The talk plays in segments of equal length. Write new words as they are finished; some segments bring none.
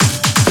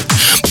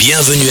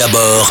Bienvenue à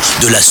bord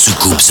de la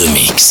soucoupe The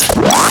Mix.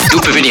 D'où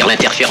peut venir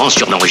l'interférence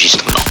sur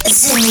l'enregistrement?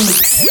 The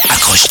Mix.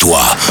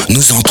 Accroche-toi,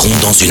 nous entrons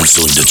dans une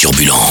zone de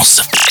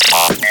turbulence.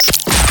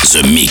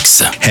 The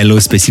Mix. Hello,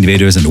 Space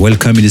Invaders, and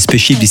welcome in the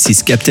spaceship. This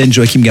is Captain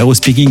Joachim Garraud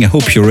speaking. I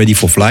hope you're ready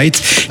for flight.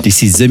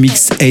 This is The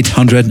Mix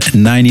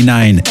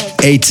 899.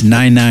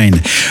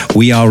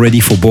 We are ready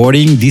for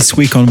boarding. This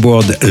week on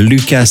board,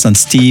 Lucas and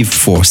Steve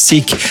for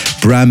Sick,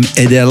 Bram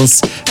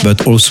Edels,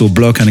 but also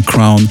Block and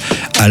Crown,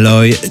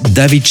 Aloy,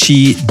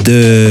 Davichi.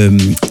 The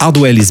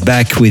Hardwell is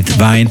back with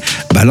Vine,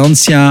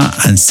 Balencia,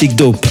 and Sick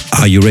Dope.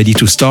 Are you ready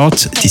to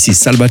start? This is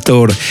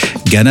Salvatore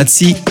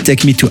Ganazzi,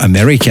 Take Me to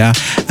America,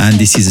 and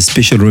this is a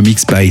special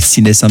remix by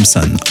Cine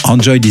Samson.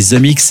 Enjoy this The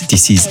Mix.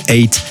 This is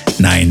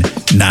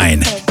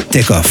 899.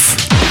 Take off.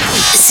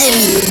 The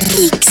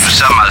Mix. Nous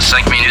sommes à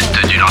 5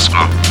 minutes du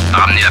lancement.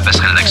 Ramenez la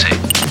passerelle d'accès.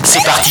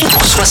 C'est parti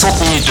pour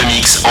 60 minutes de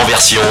mix en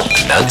version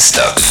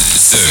non-stop.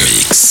 The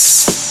Mix.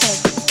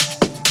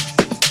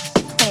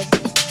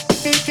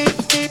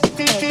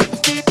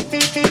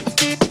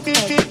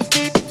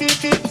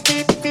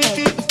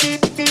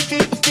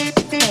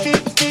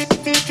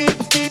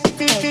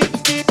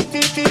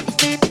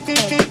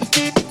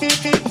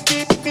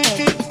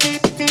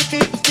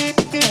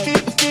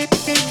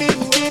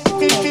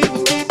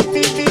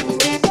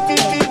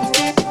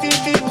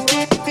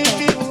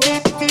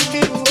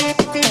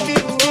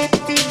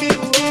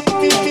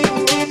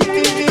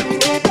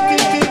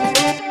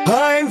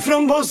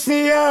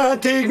 Bosnia,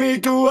 take me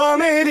to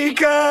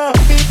America.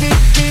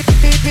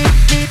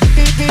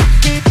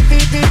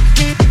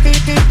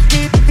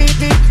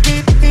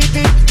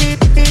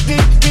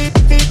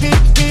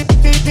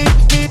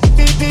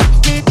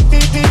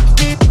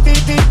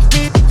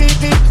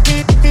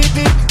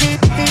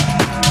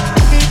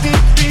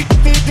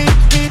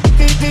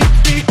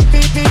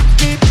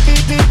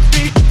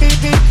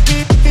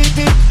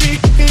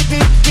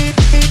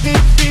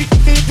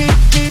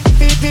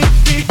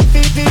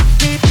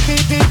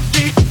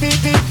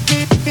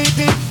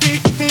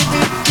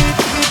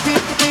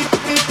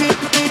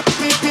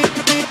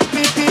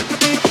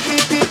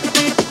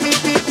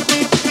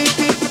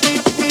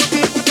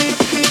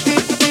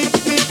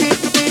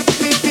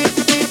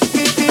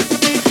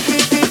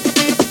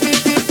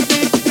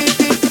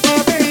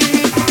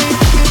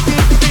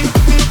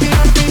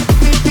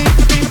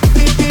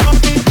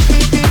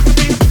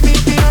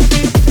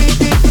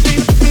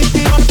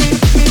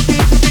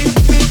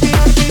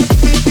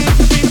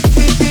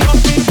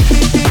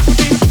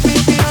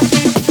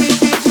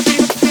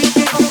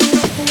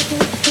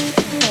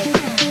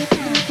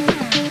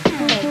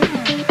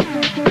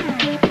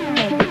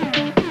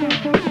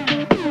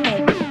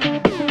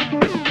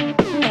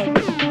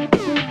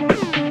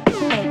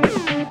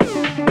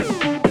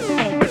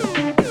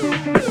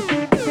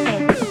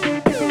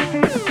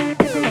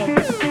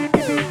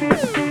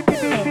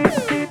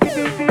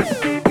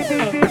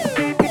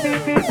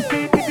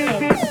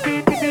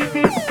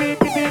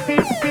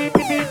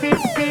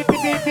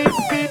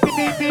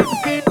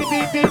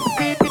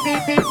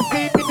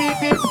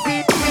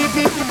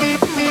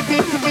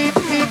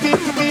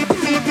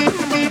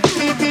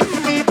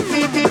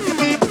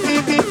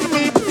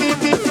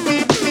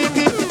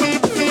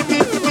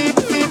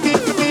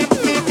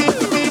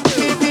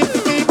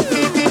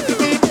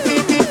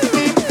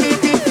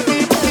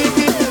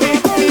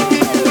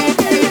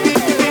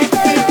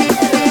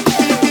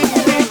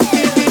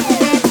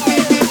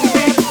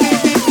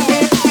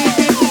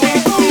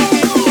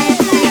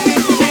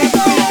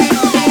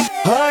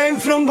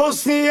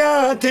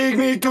 Bosnia, take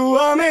me to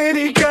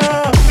America.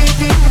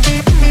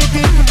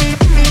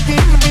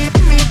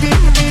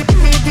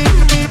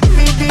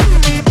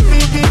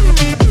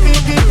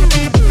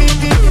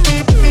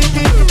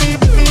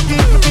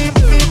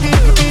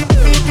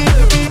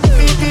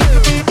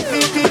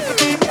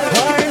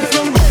 I'm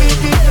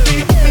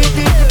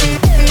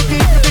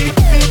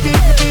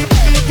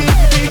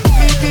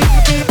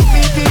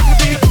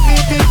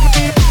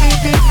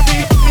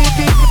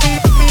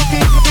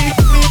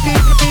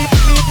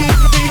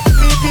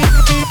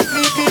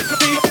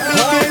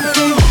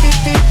from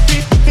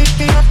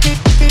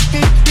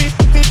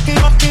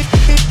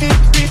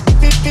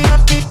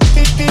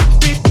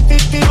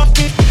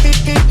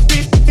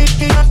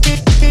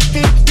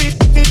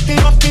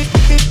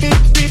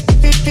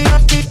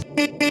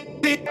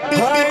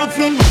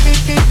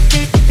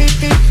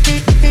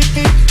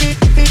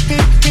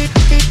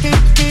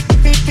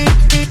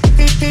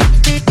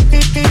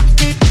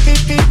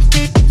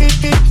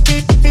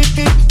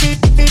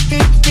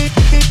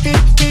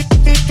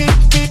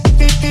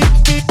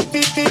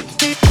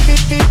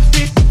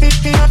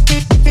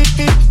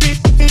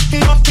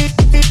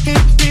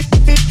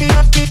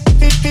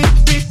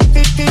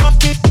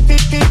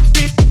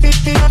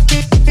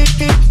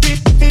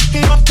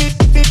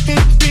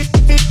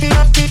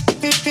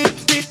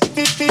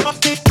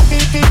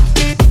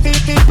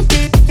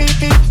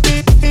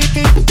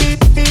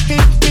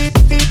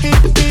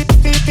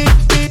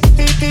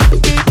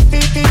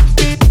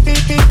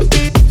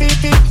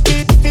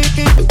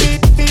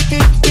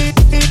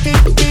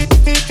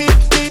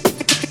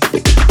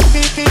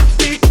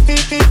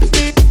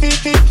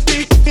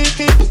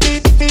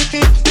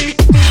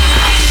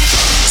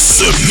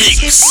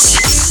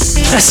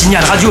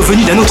signal radio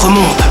venu d'un autre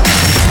monde.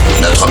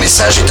 Notre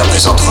message est à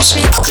présent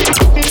transmis.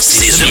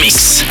 C'est The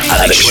Mix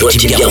avec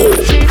Joachim Garraud.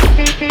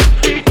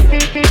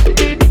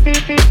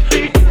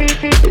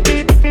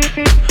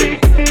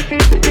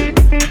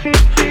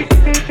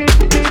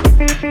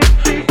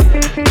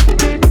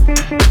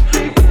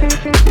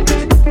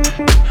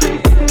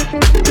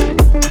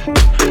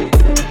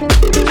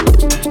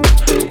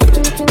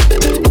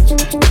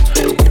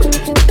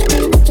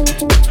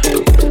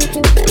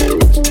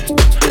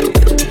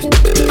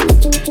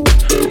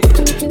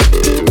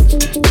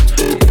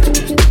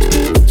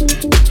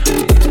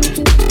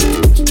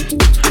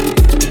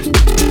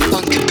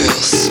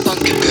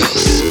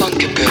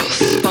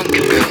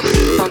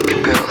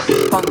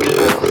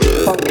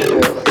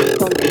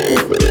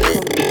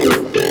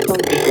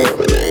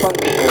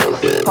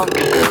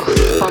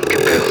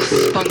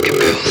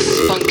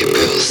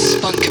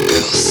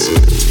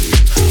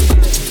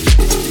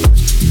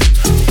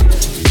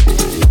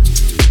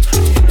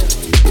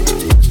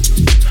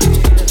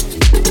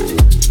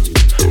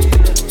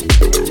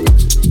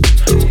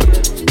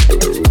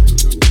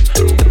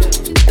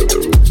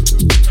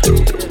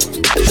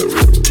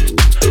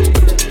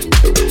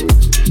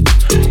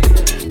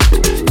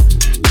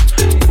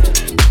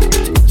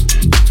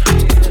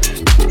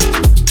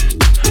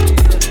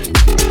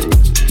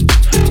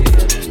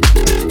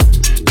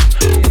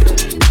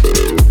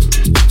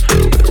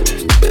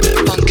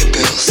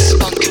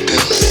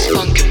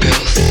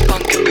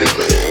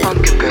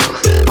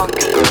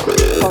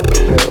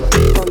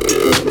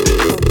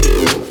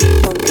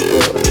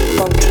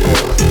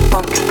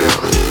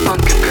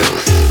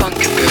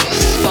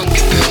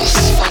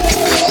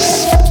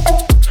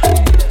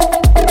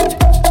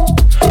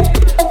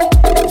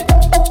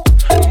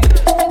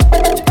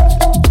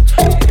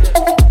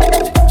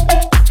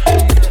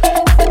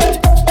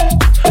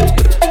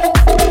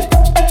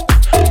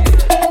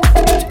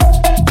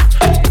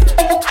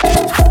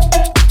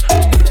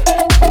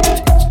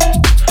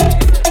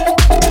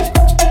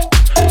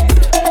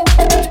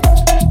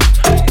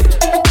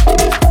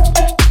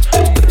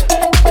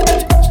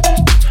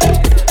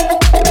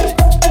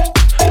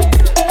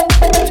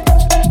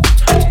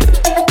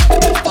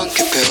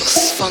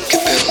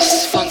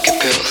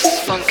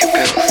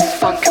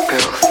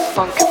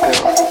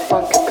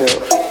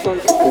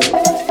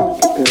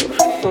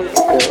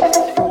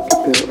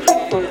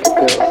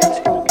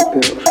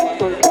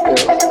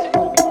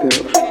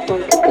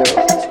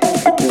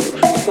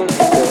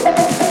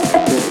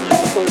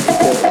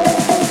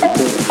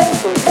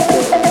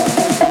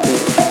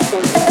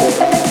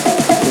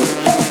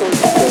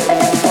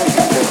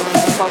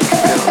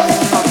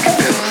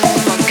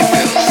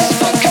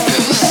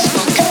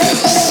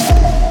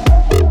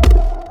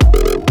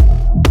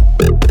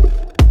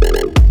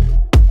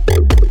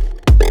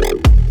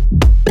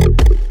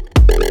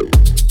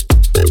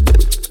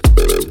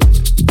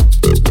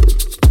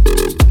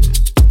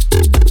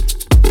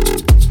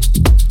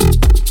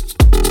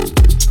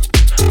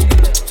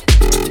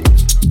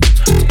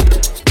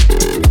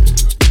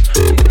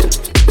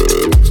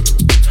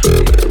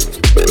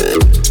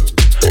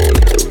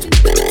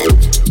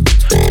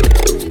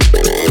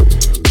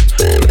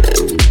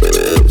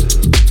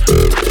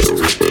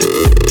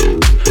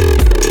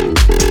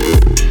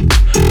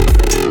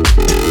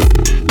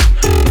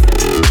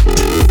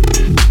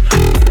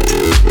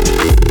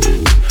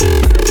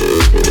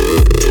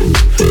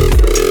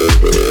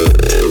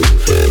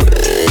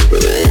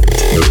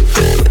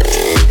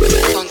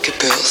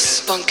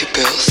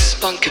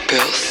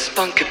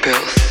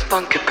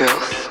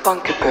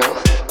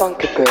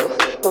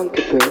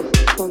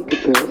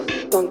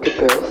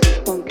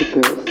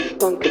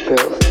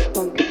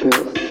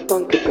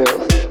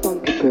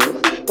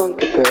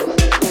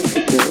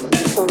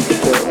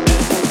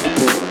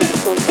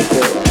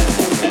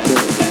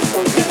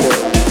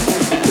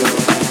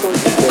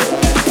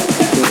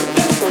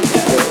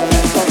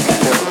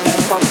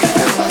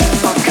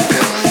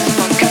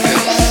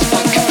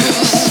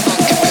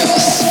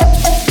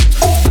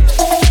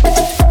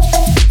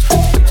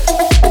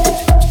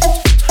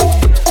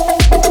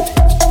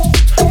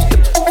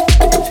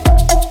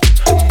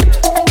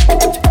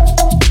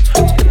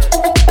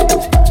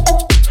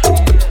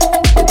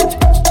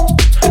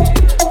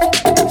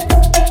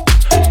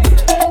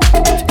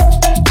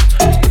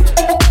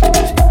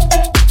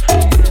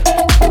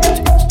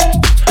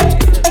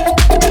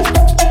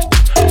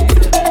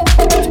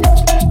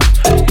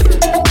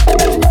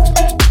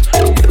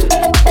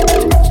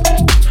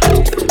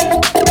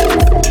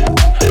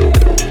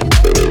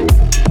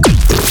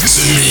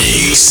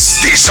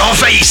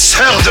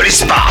 envahisseurs de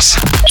l'espace.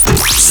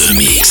 The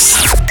Mix.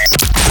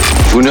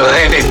 Vous ne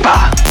rêvez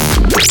pas.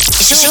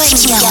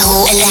 Joachim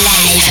Garraud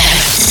live.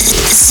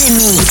 The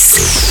Mix.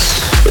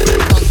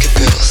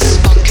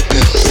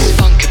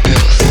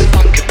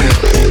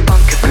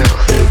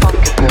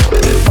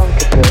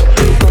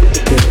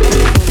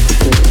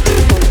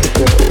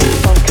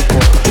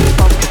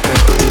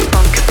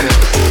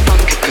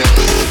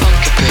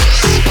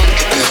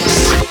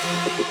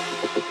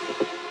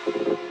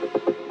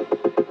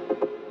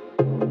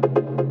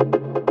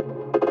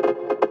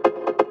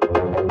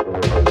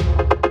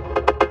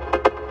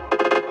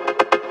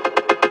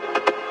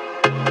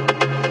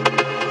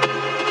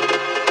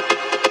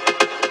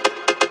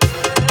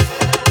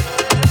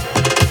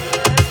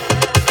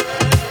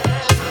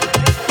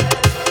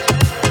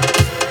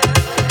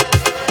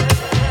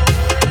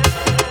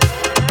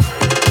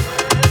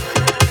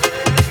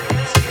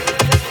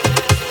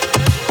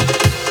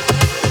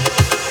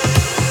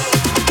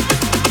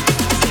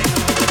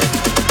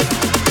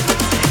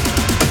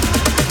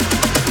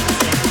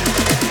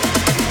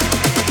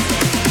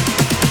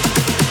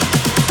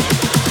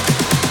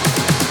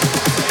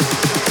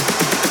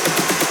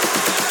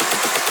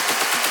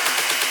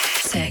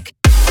 Sick.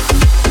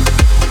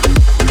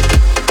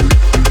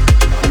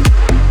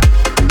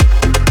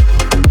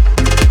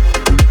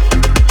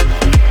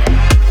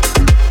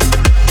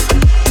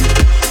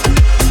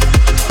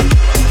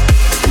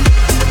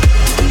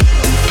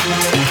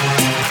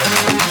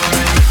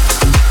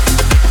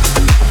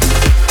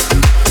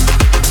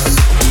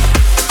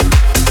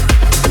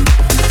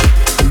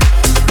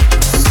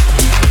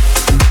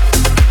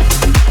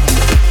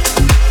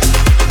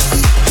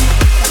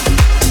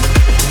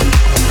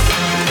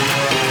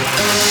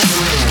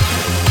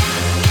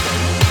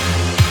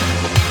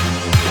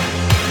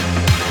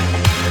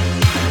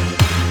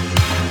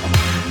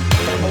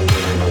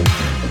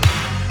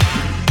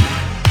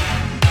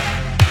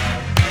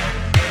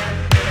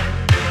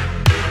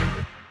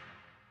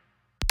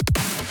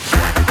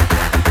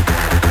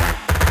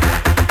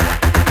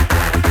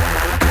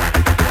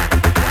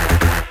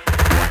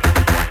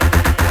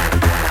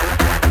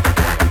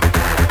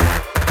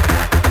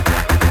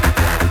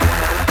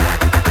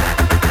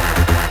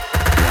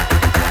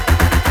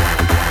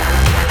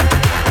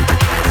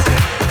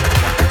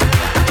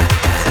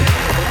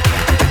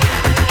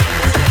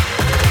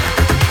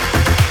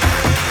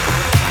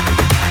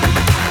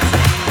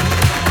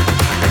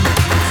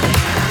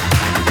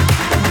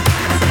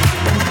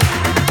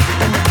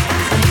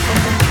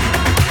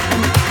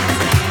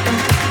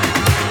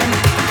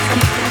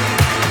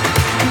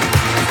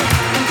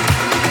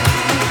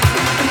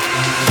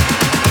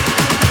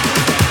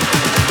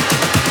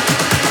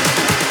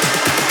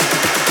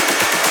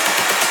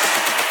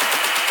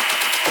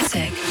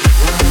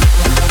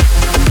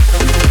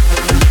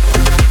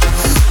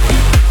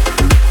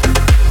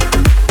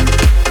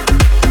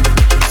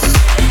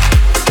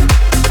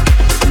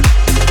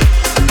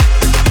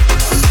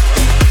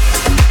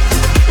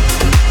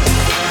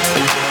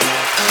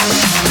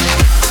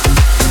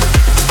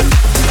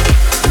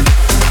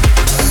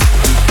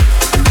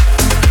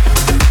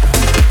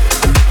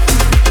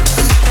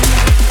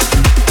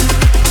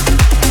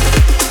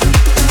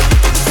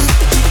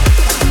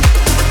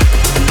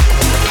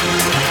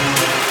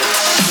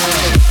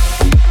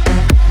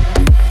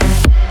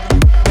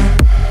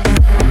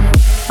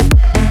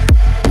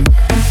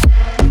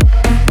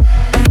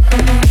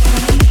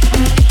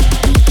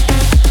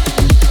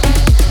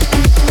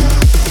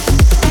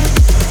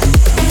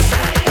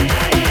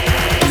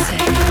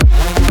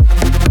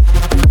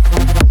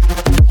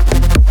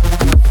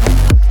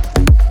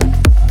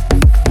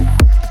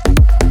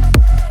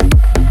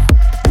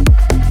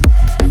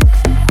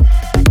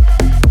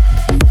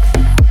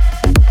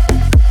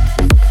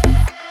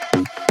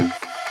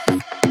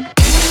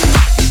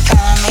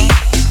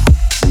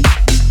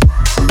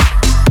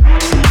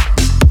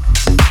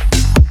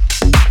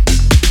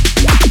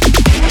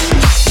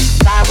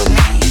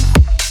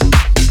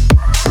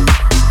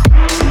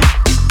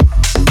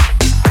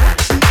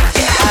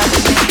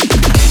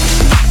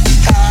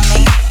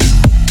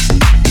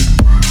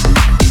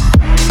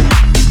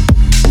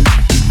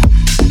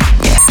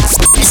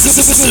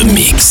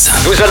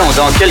 Nous allons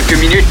dans quelques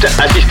minutes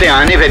assister à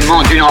un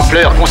événement d'une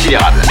ampleur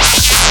considérable.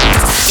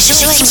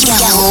 Joachim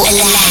Garraud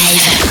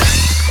live.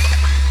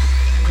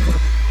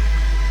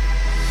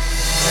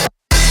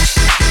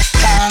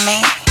 Follow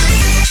me,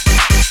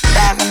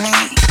 vibe with me,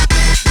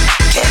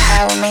 get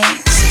high with me,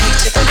 speak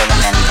to the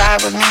rhythm and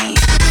vibe with me.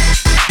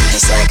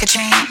 It's like a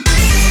dream,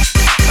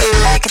 we're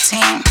like a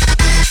team,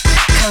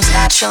 comes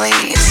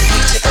naturally,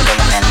 speak to the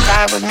rhythm and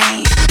vibe with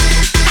me.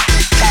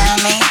 Follow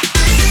me,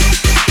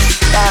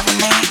 vibe with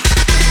me,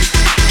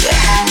 get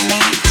high with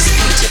me,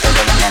 speak to the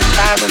rhythm and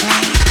vibe with me.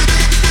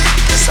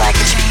 It's like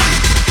a dream,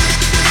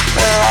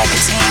 we're like a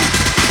team,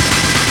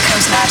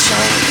 comes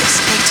naturally,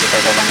 speak to the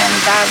rhythm and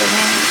vibe with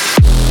me.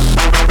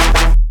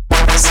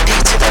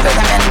 Speak to the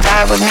rhythm and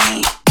vibe with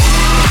me.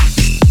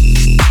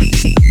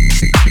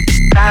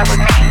 Vibe with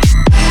me.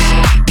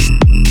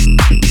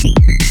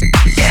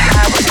 Get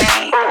high with me.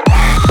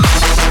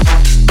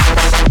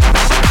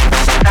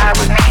 Vibe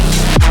with me.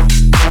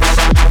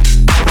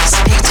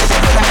 Speak to the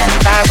rhythm and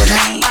vibe with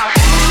me.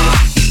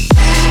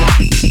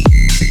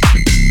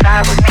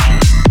 Vibe with me.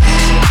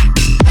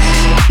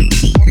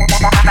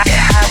 Get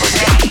high with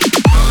me.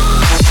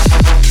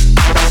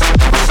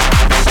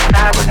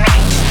 Vibe with me.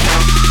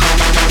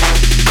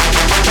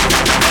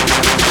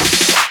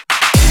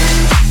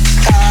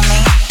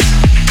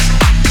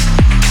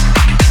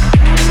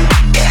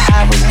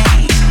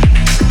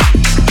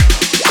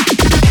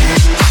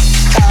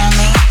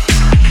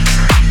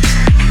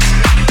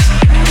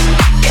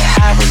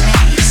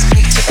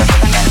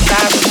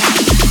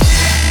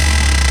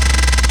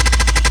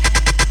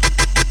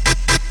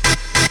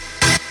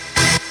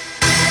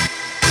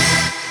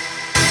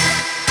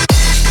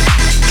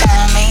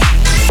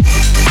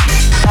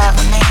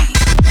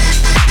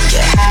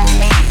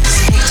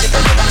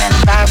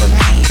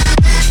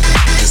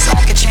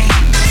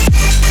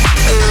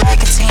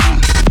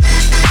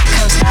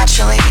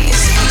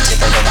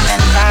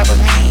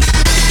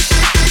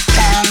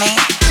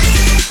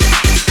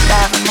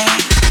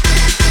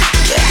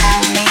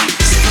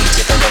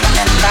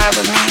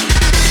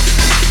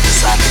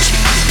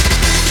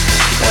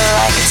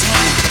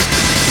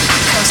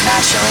 comes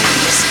naturally.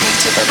 Speak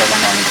to the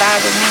rhythm and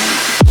vibe with me.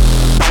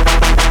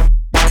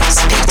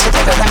 Speak to the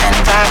rhythm and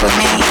vibe with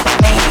me.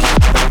 Me,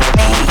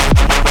 me,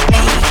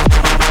 me,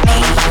 me, me,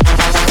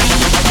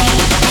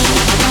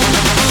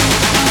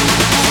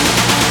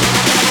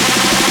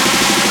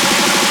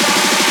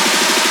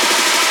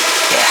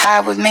 get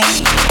high with me.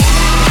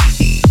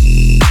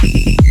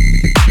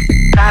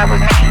 Vibe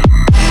with me.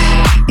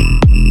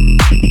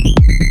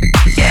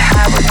 Get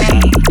high with me.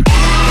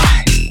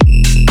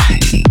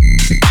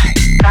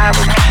 Vibe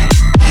with me.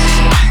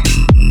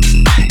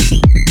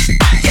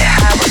 Get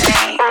high with me.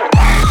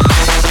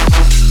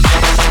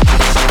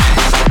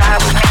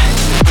 Vibe with me.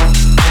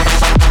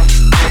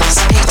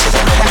 Speak to the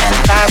rhythm and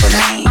vibe with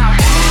me.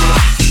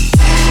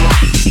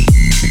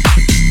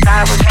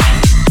 Vibe with me.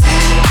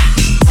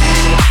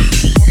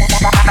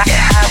 Get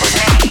high with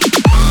me.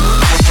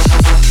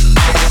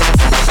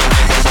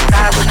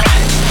 Vibe with me.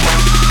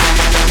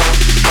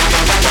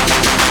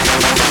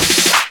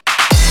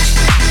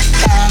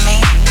 Follow me.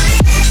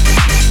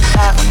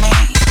 Vibe with me.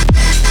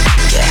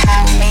 Get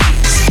high with me.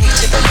 Speak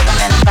to the rhythm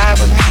and vibe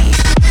with me.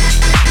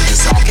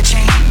 It's like a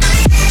dream.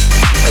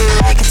 We're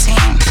like a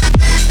team.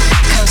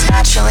 Comes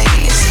naturally.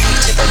 Speak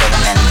to the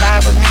rhythm and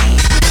vibe with me.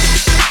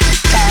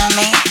 Follow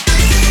me.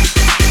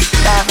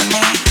 Vibe with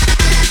me.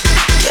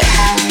 Get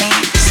high with me.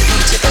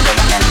 Speak to the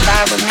rhythm and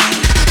vibe with me.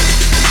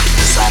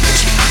 It's like a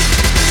dream.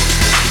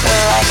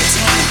 We're like a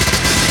team.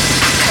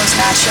 Comes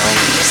naturally.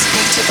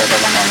 Speak to the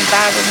rhythm and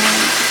vibe with me.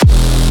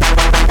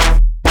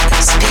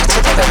 Speak to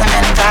the rhythm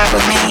and vibe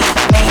with me.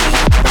 Me,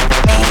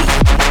 me,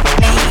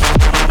 me, me,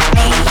 me,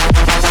 me, me.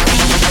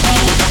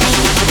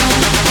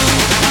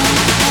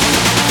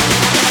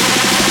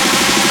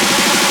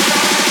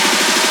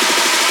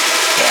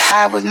 Get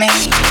high with me.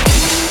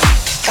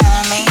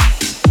 Follow me.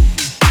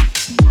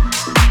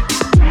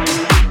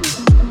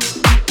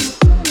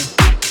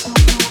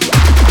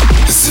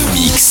 The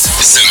Mix.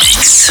 The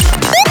Mix.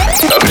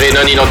 Objet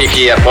non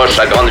identifié approche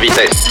à grande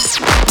vitesse.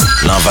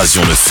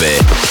 L'invasion ne fait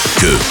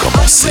que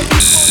commencer.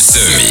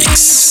 The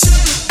Mix.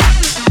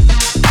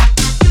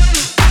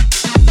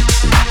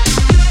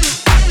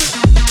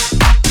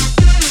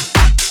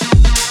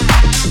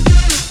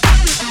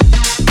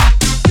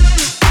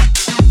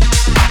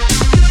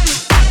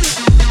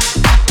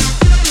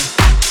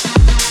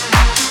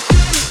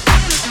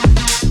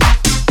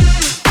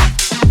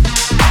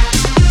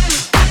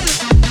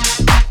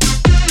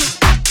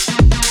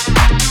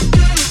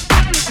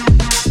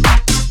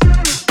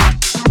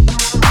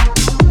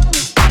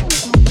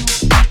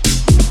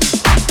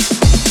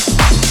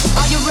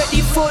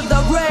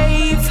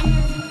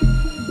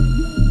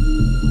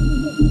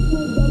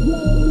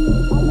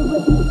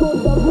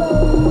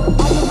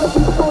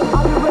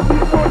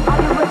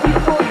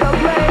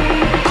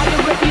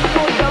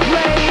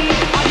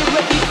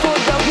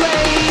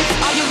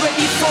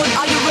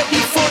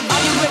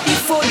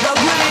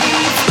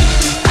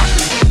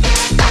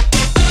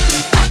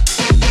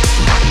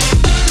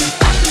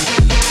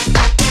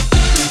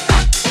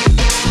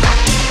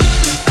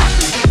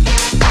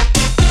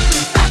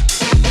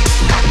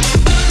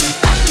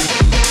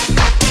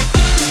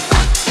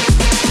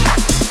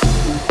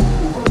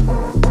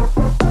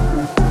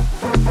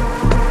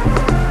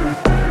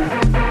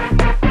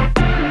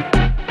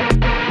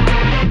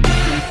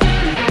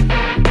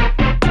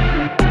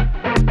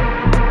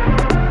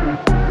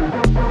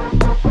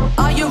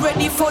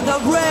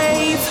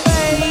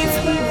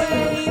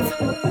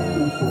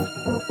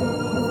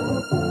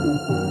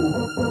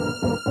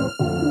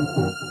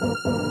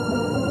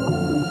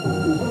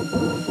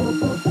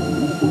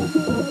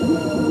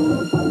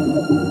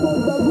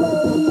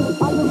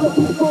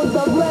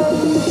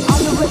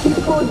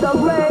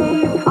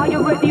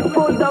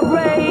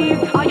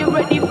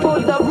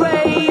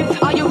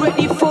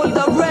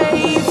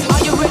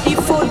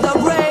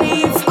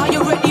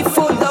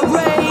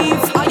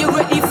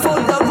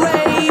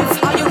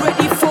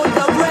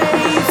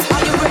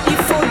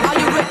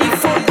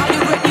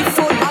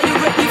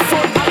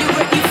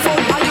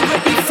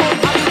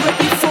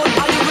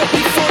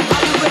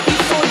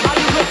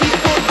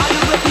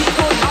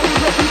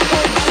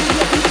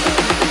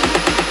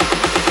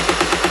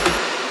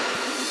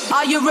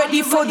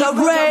 For the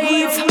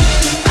rave.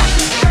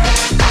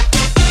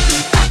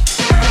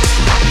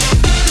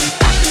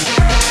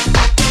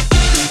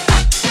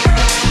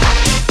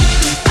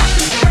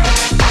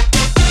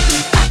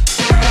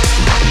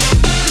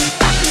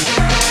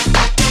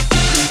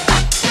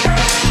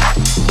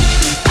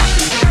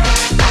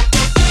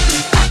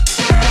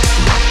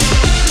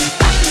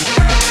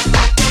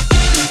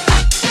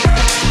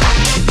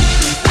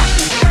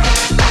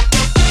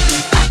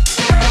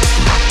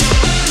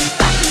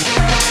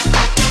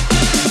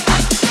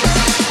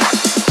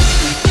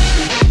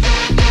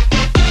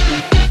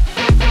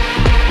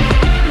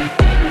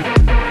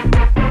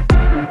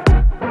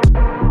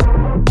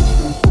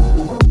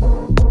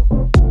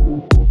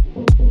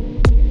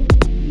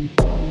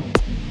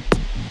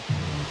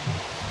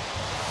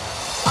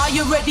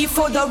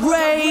 For the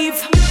rave.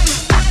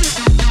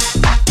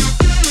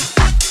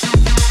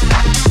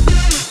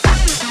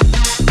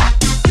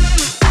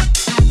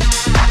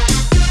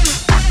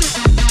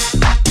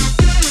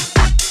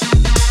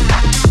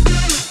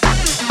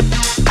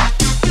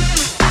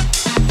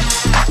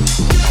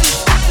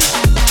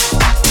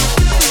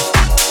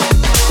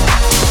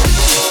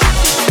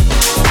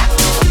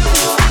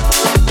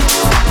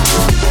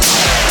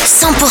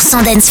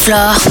 100% dance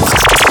floor.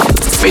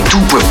 Mais d'où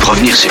peuvent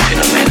provenir ces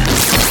phénomènes?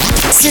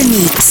 The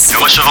Mix. Nous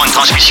recevons une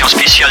transmission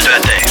spéciale de la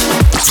Terre.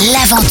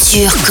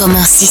 L'aventure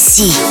commence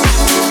ici.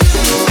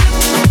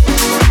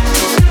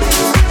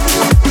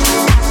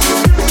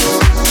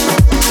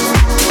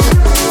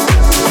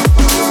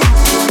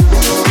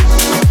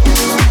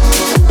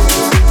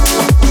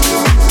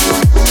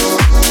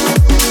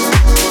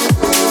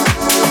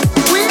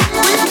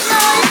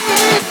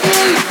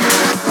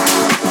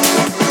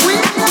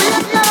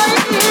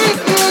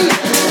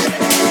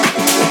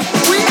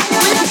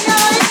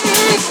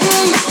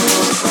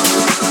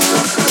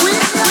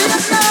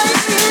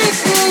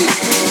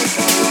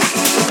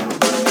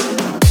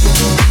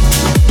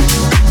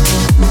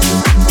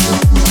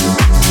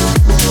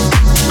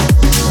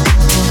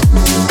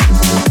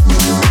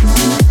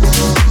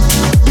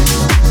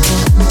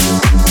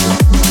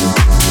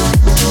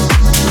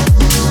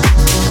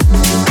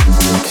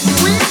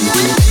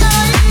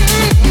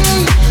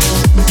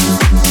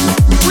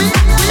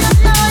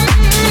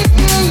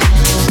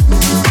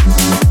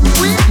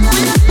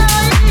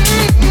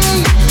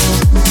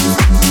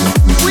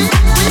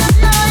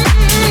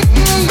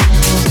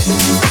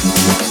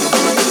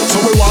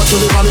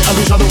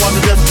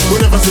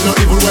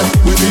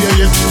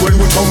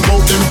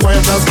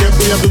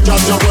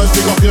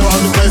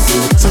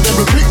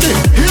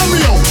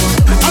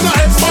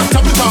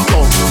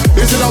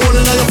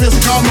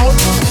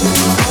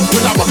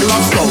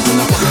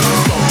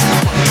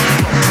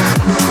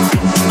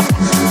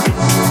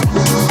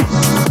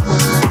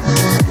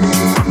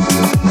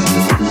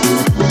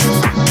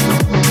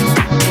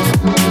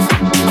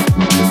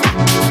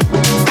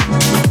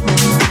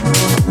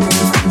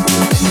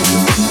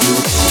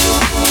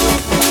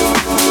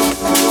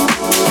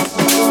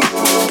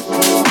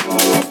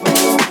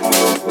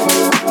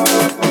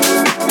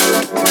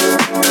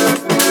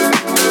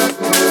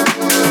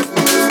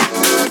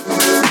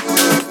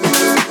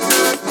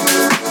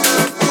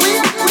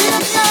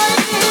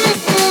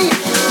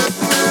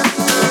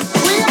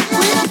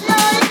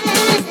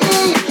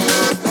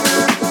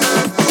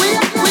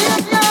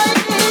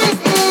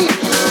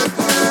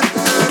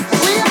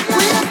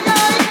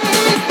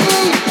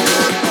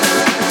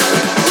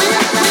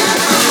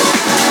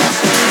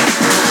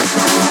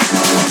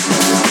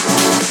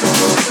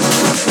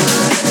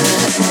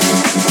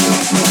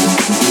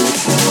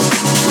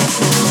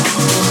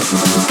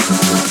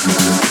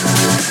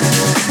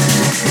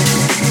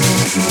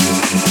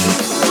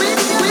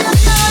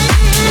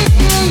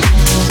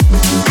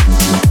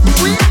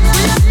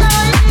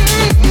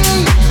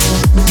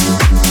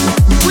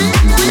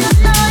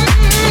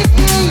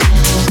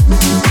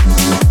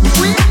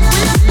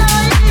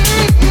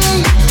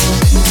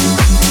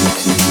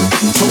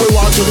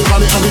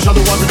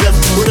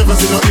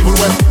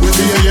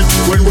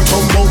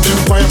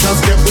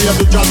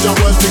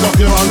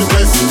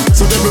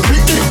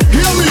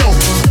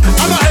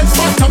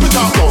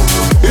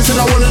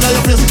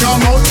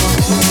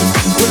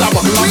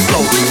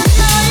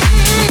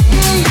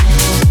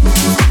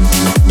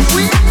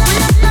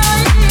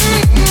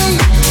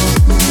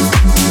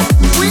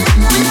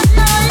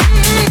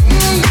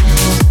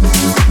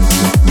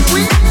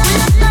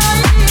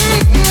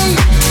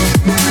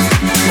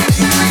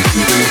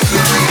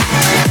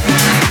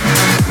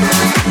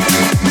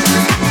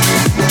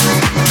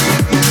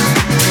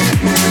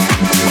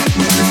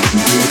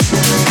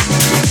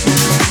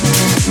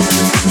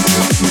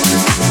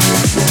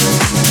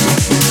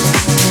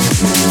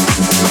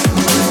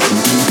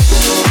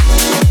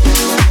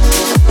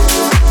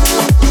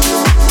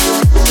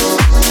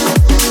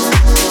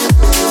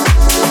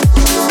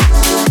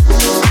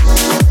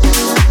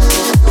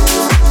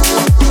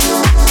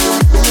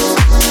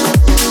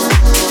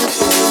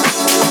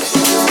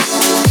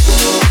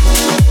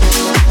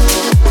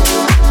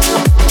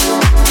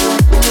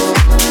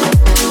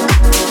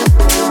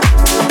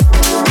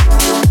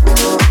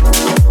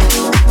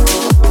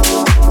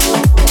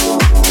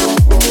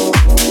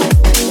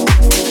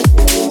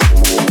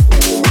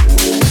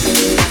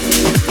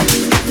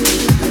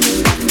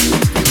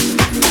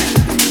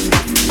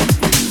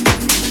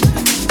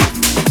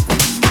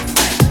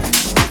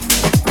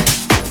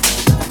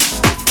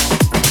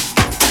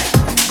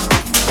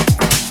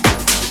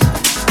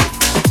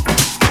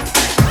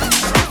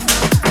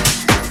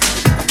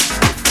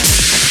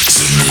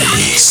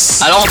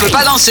 Alors on peut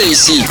pas danser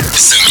ici.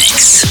 The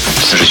Mix.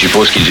 Je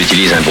suppose qu'ils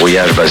utilisent un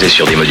brouillage basé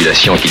sur des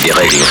modulations qui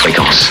dérèglent nos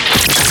fréquences.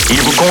 Ils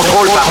vous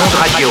contrôlent par ondes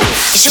radio.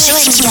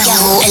 Joey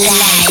Figaro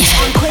live.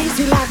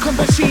 Crazy like a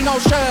machine, oh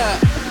shirt.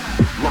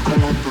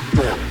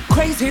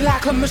 Crazy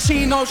like a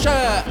machine, oh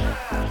shirt.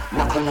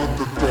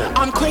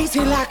 I'm crazy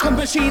like a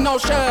machine, oh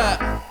shirt.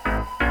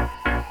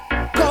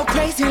 Go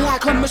crazy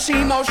like a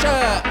machine, oh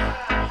shirt.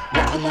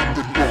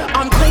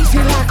 I'm crazy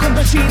like a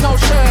machine, oh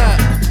shirt.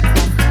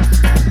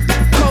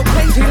 Go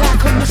crazy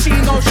like a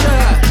machine, oh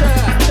shirt.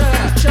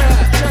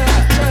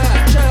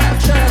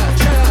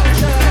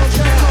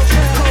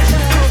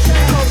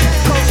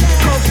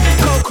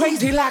 Go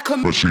crazy like a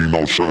machine,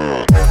 oh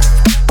shirt.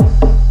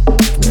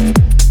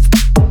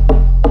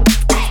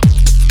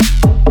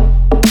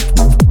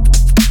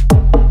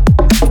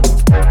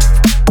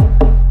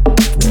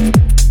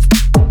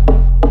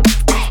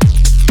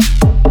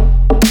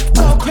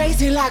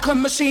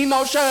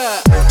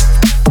 shirt.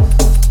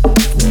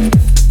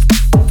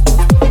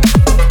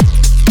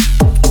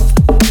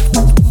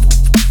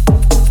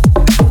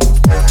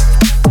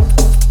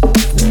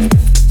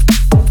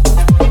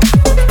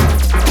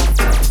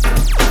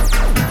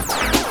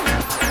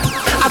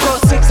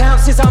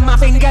 On my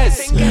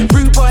fingers,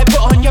 rude boy, put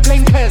on your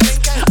blinkers.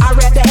 I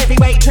read the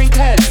heavyweight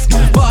drinkers,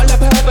 bottle of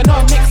bourbon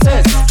on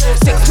mixers.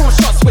 6 more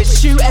shots with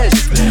shooters.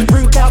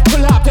 Rude girl,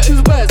 pull up the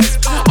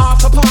Ubers.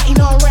 After party,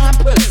 no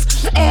rampers.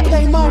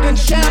 Airplane mode and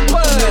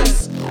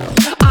shampers.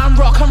 I'm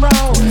rock and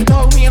roll,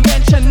 no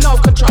reinvention, no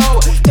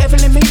control.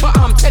 Devil in me, but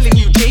I'm telling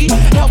you, G.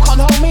 Hell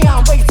can't hold me,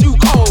 I'm way too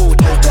cold.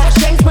 Black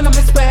shades when I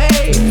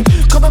misbehave.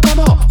 Come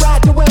on,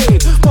 ride the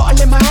wave.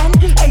 Bottle in my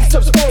hand, ace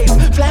of spades.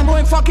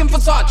 Flamboyant fucking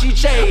Versace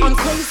shade. I'm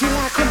crazy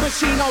like a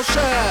Machino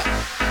shirt.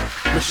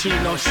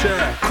 Machino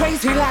shirt.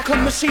 Crazy like a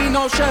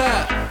Machino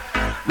shirt.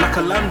 Like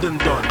a London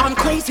Don. I'm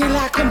crazy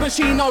like a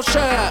Machino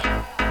shirt.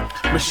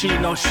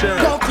 Machino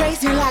shirt. Go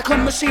crazy like a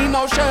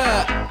Machino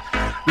shirt.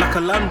 Like a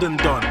London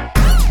Don.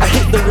 I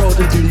hit the road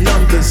and do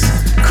numbers.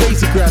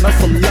 Crazy ground, I'm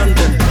from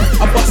London.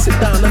 I bust it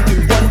down and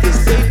do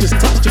wonders. They just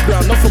touch the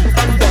ground, I'm from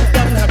under.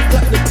 Don't have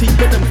platinum teeth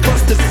with them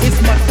busters.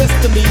 It's my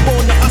destiny.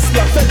 Born a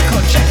hustler, Fed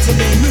can't chat to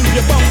me. Move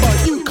your bumper,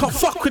 you can't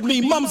fuck with me.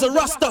 Mum's a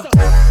rasta.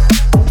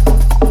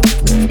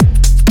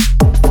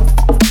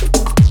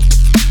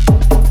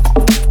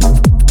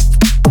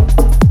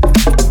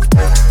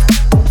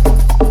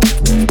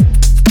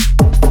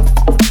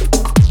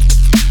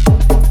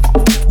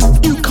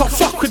 You can't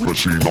fuck with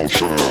Machino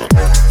shirt.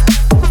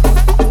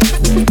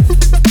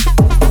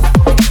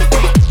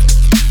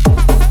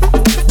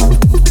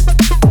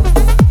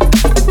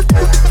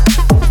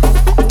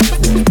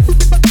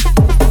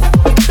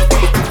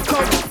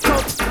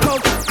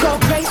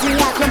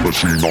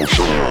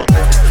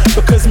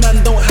 Because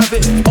man don't have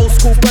it. Old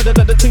school brother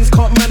that the things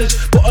can't manage.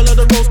 But a lot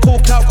of roads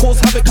coke out, cause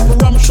havoc. Couple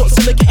rum shots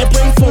and they get your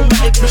brain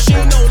formatted.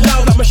 Machine no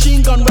loud, like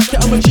machine gun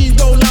racket. I'm a G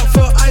roll out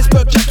for an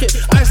iceberg jacket.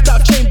 Iced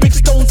out chain, big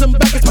stones and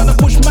baggage. Man I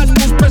push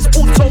manuals, press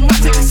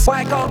automatics.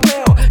 Why go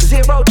real?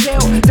 Zero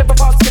chill. Zipper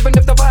box giving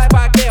up the vibe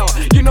I kill.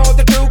 You know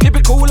the drill, keep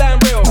it cool and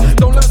real.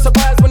 Don't look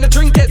surprised when the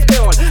drink gets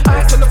spilled.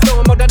 Ice on the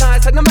floor, more than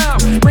ice in the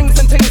mouth. Rings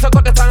and things, I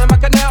got the time I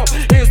can now.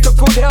 Here's to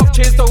good health,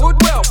 cheers to good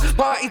wealth.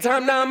 Party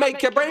time now,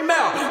 make your brain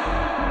melt.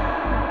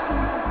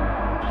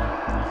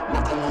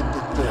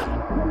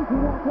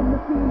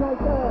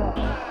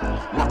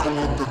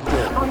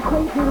 I'm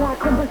crazy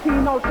like a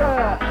Machino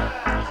shirt.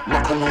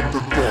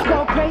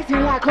 Go crazy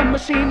like a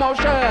Machino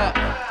shirt.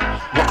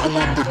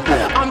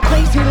 I'm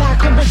crazy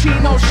like a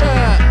Machino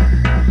shirt.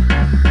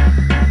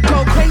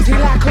 Go crazy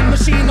like a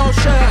Machino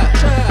shirt.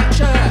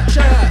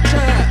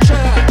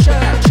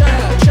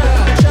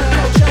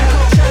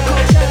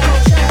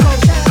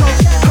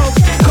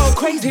 Go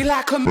crazy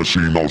like a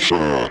Machino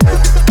shirt.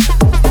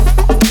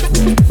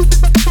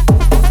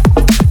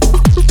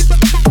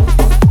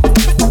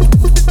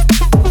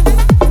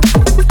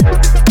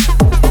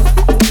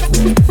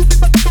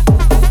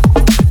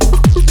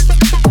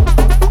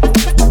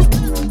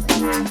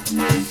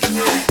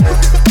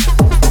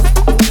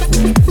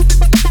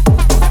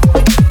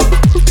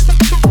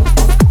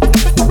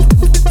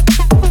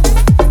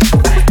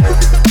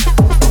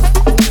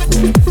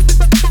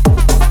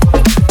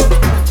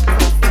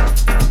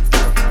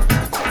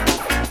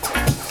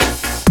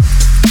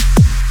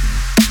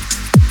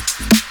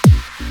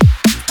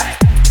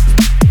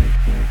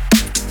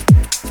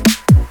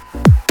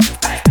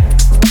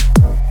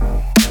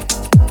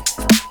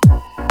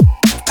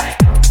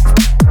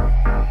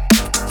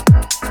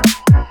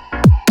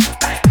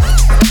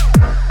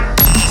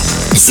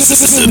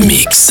 The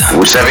Mix.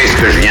 Vous savez ce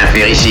que je viens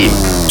faire ici?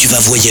 Tu vas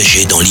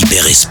voyager dans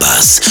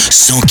l'hyperespace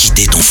sans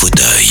quitter ton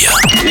fauteuil.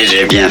 Et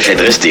j'ai bien fait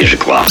de rester, je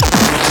crois.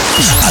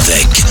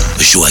 Avec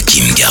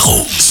Joachim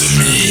Garraud. The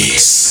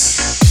Mix.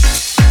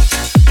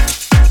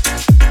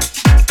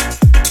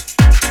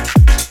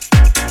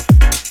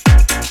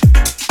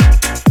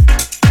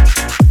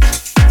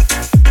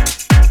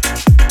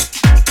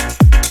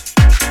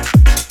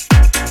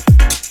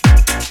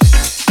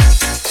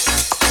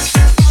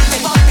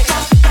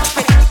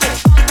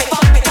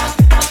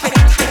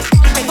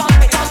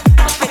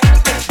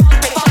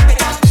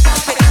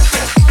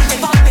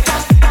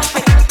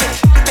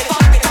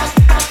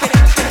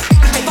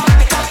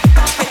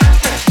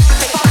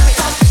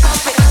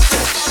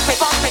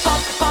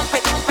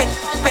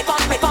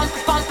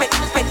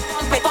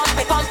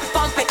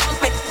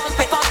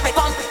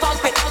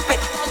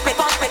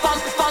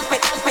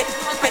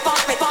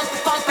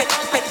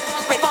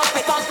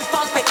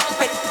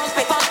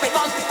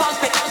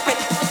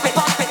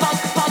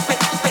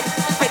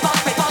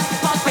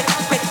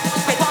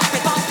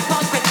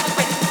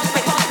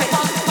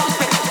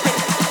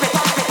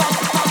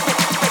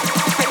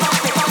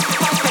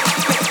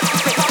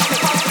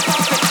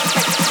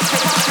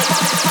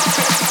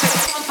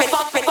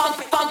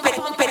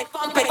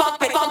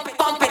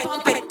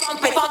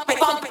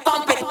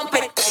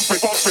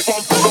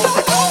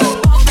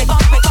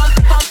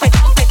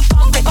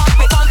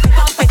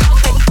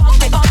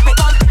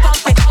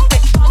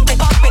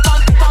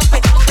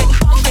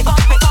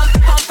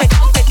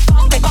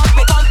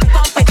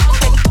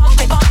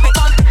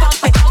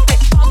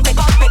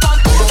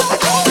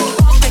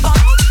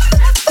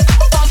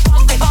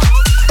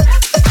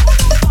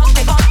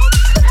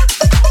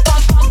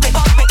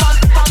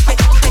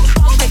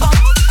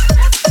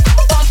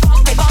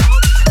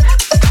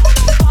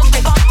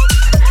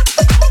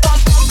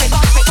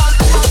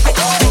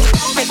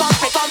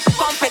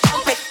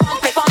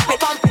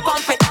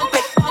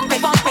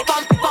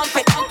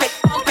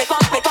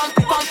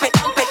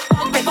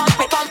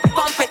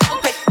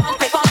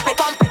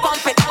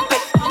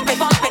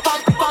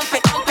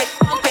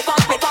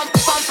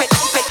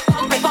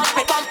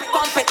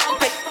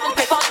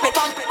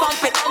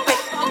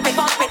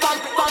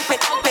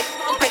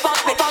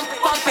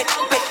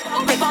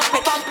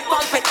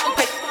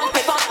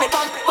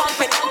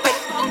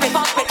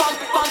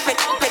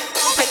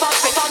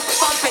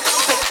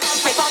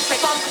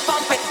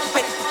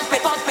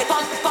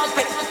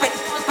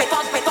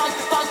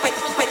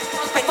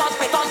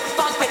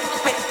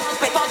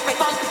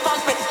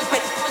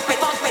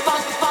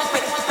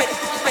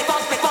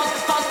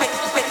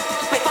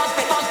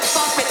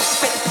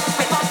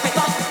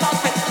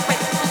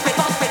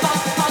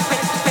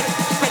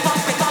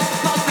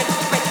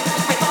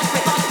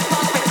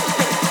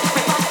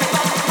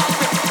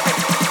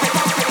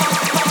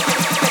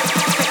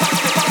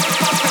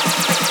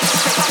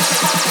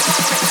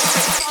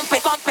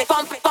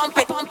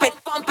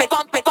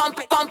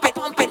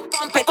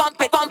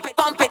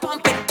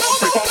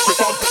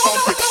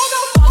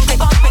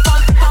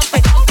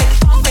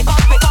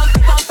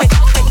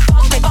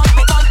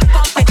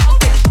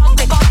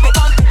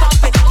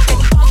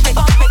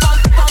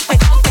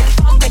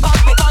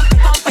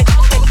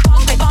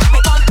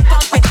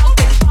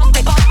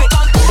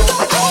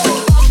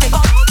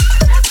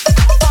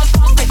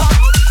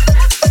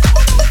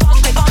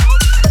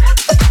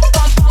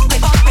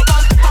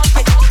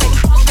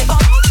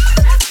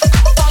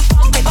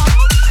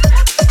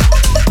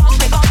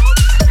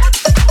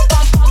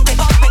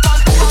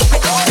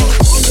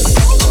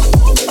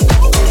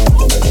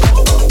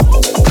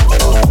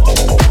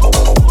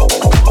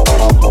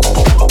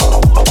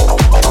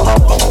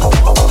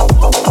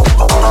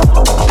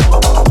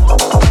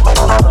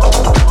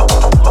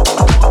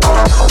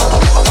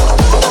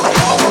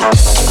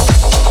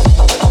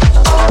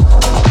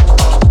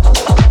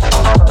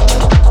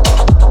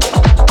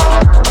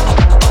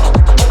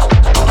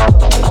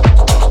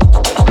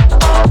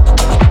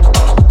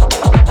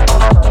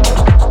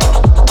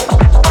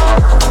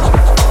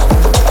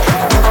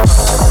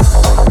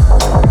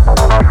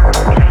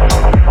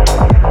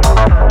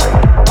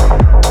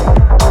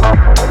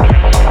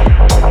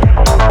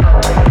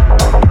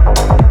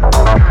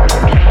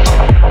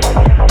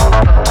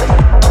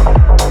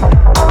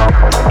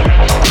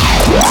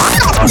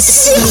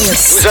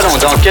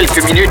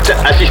 quelques minutes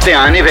assister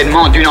à un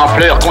événement d'une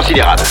ampleur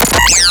considérable.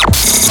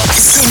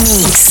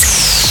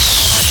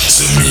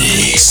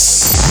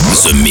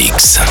 The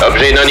Mix.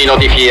 Objet non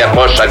identifié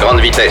approche à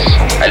grande vitesse.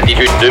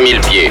 Altitude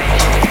 2000 pieds.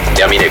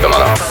 Terminé,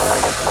 commandant.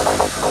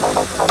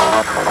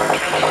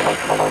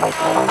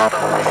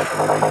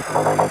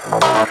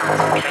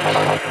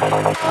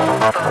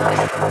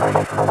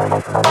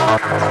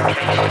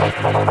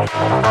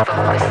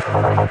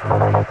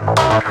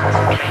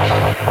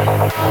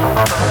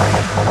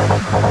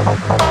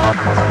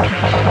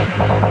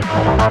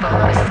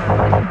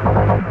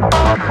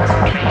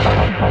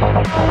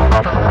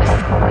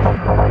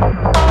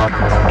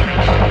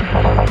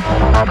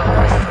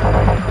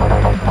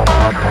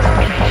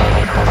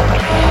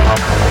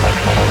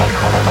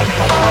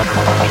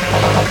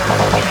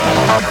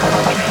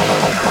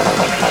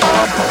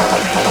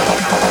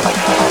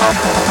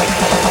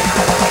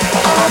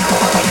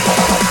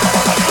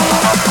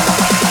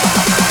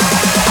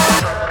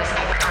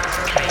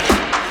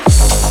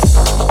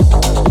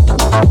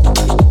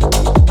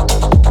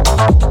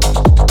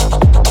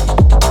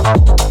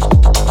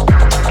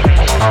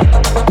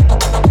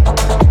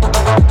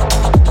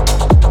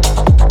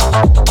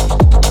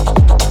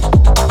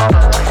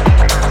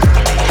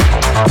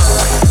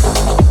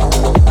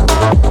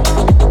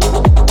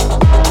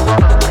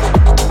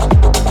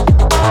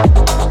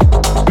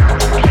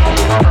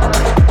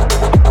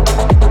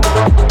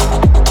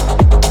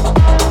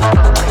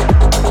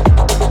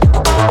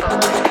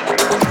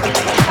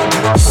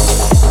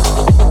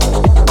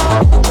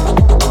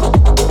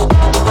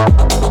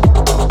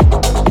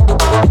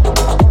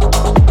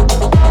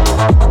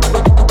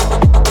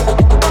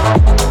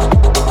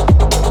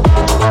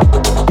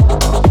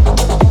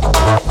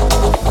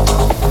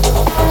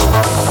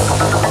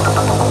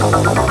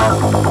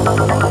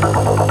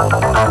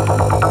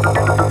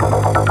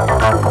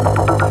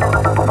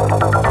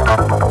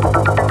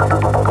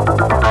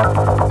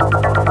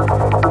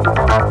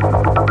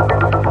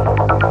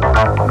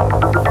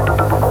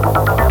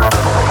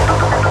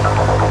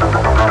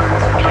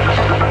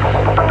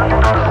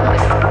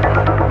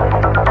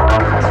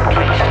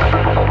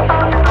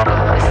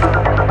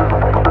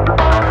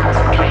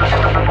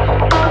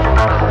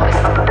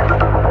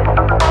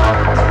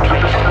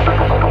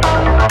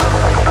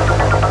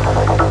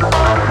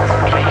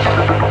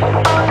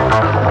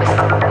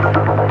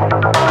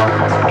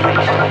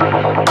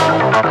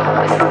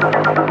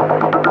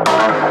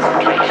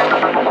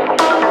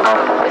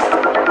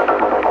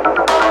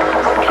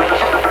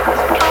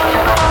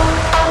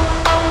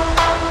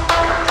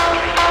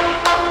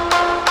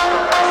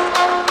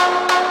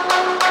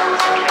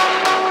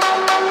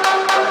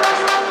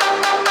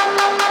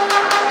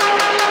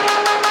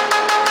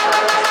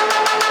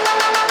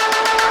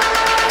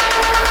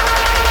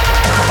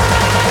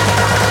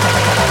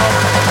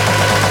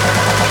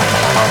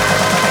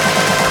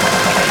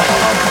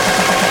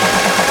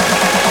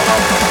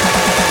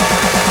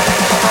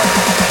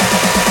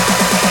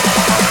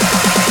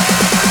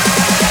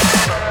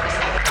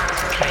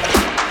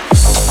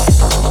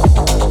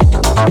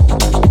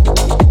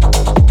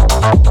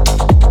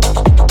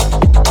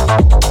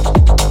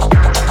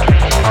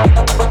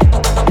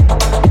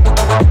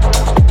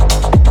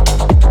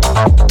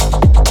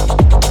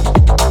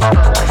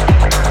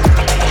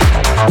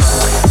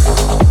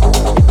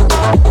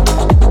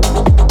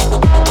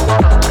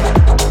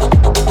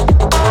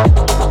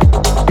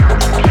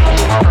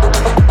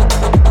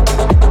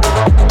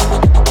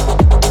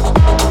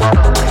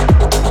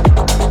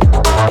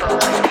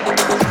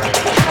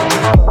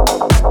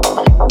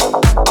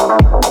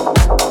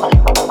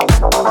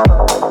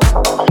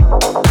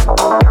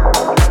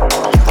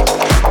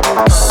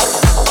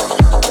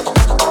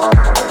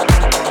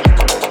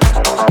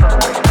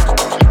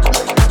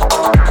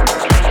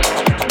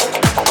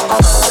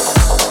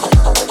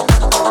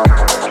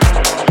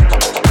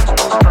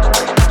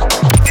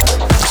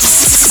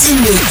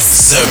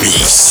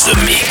 The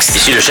Mix.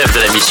 Ici le chef de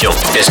la mission.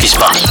 Qu'est-ce qui se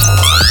passe?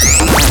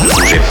 Ne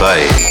bougez pas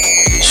et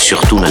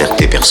surtout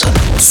n'alertez personne.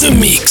 The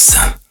Mix.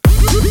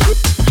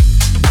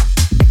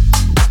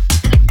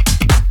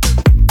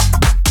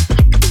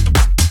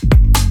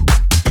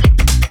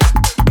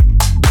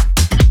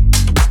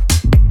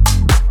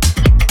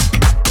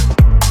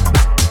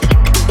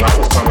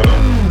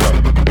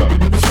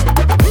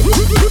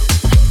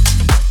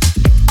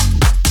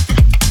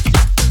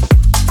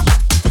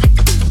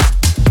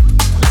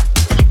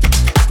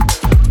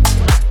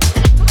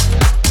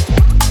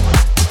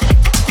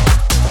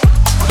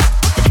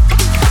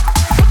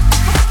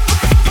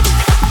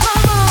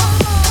 Come on.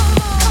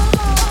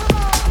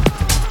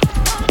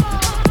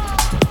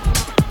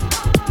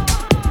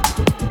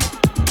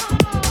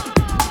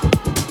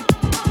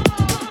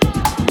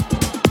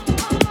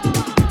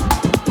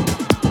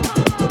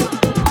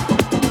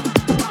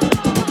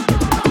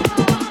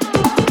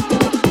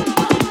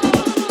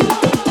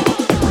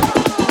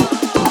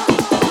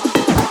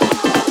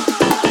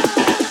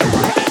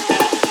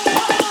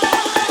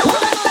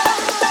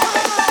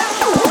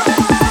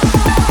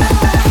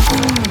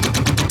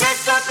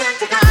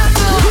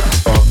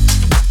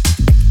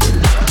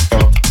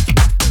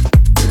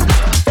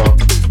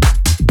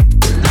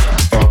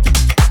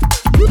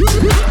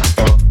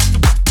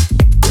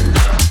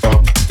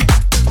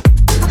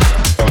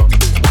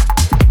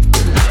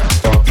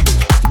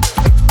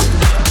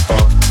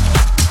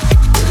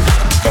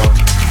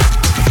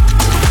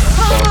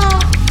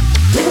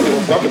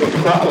 fuck with the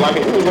crowd like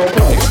it was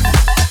okay.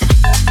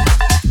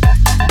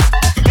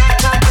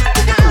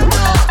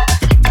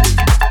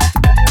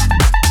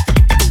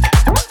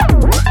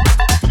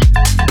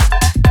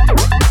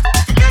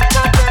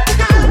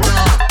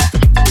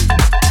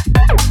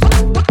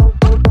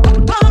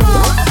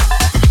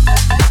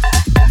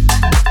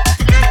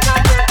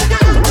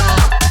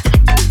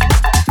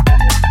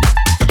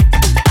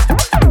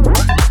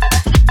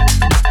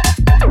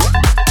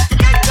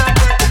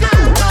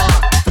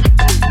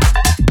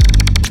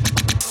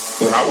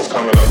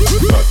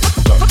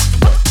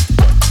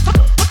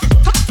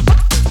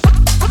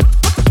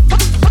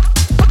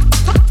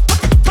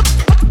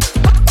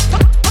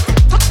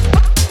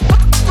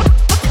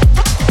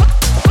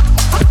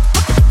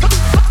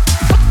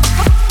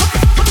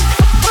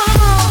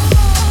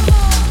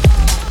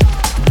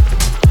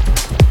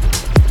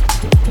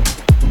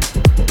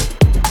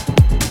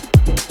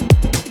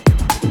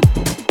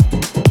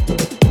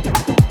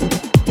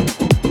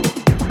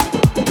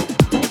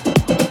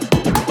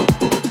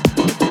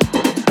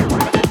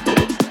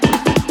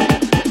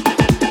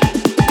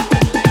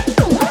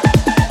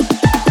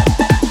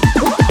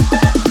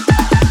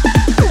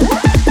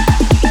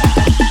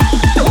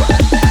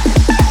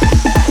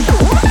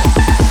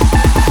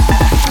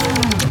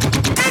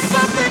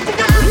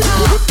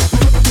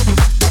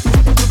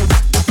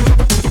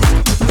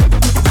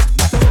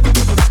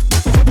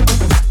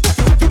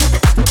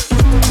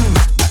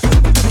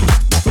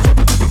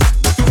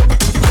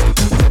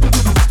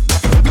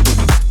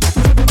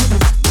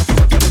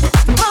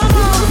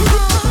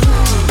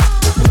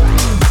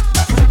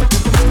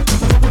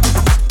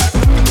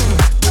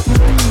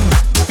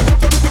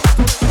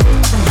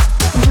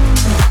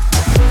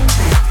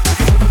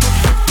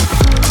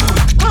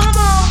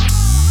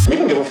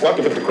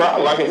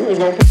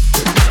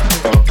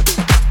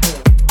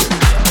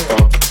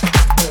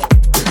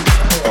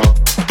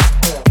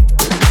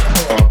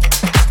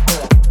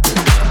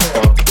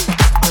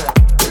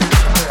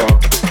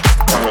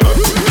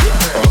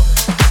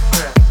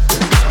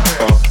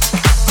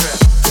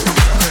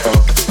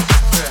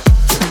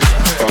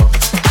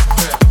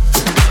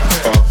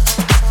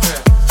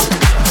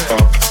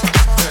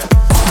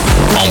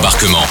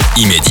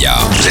 Immédiat.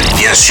 Vous êtes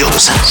bien sûr de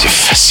ça? C'est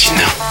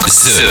fascinant.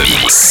 The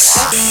Mix.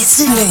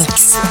 The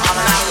Mix.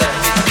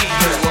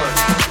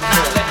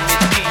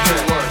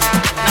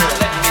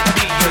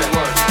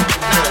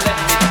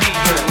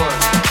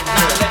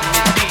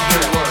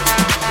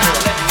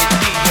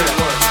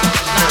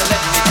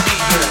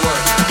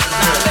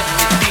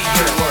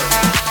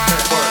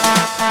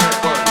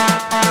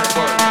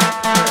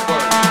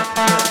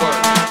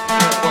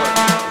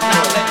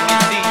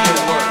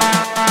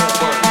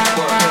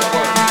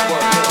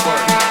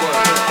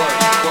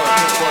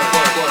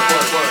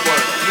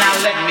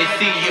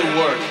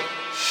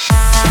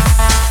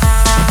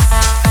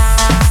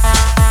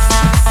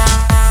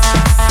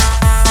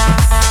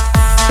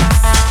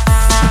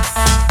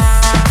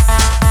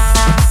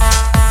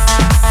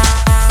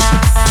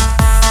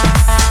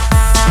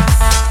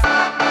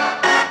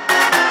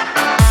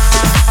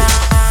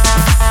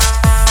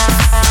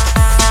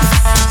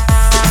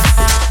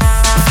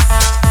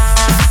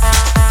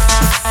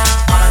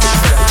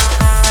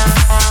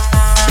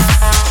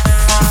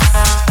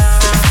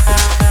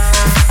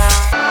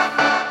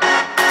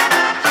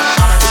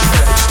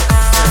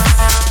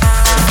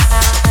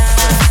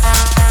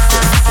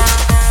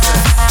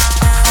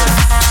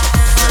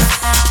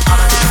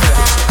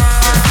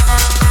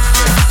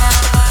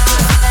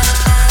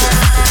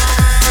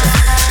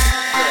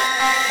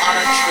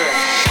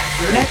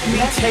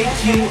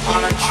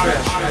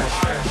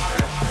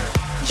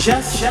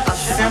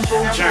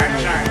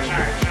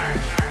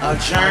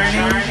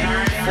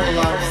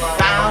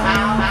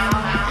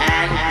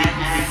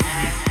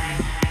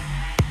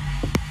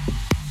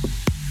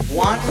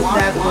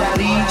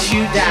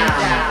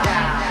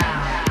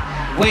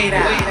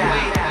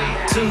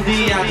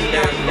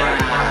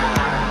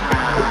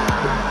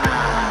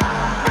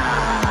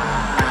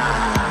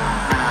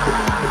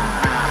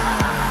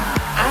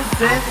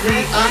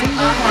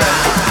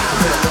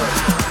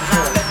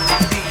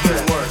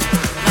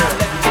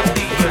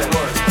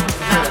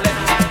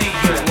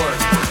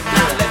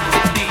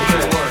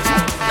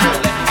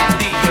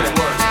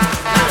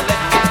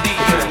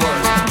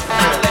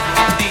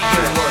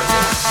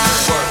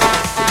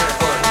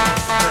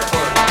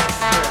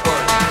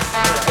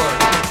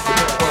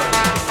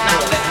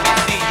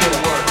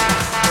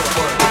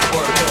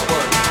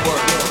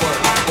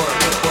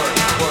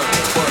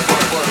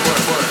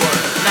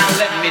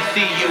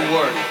 See you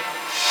work.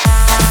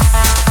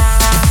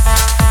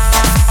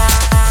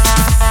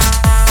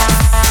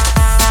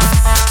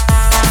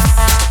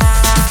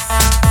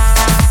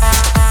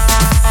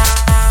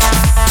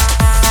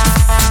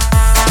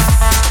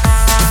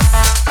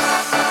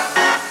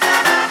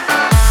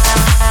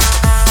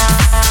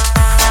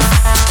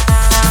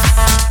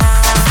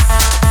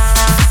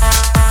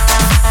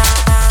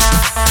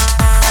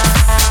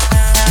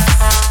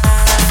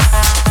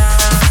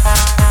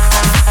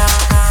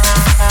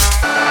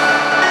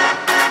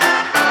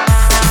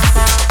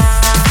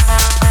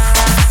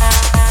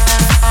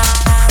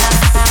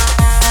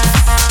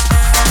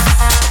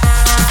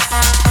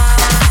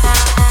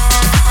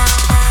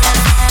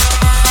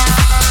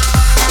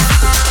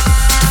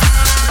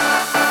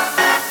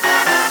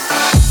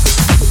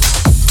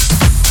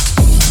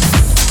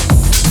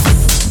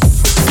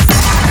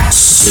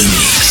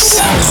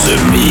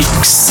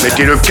 Mix.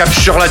 Mettez le cap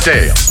sur la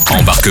Terre.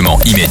 Embarquement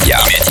immédiat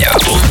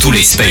pour tous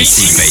les Space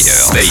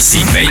Invaders. Space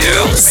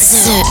Invaders.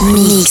 The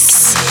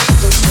Mix.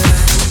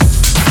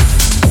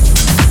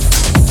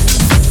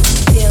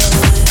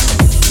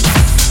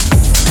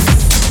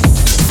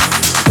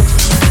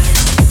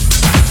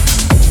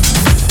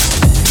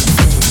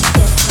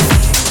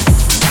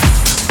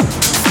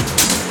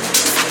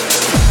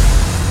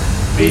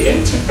 The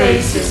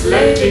interface is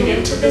loading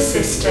into the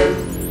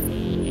system.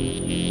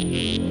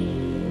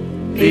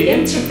 The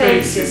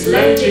interface is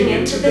loading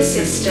into the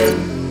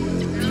system.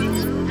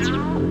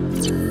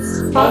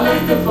 Follow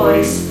the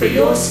voice for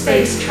your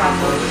space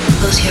travel.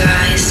 Close your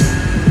eyes.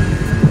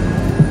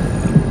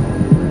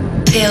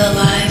 Feel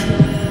alive.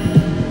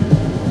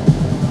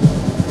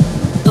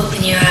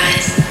 Open your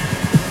eyes.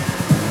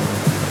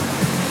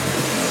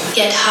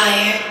 Get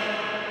higher.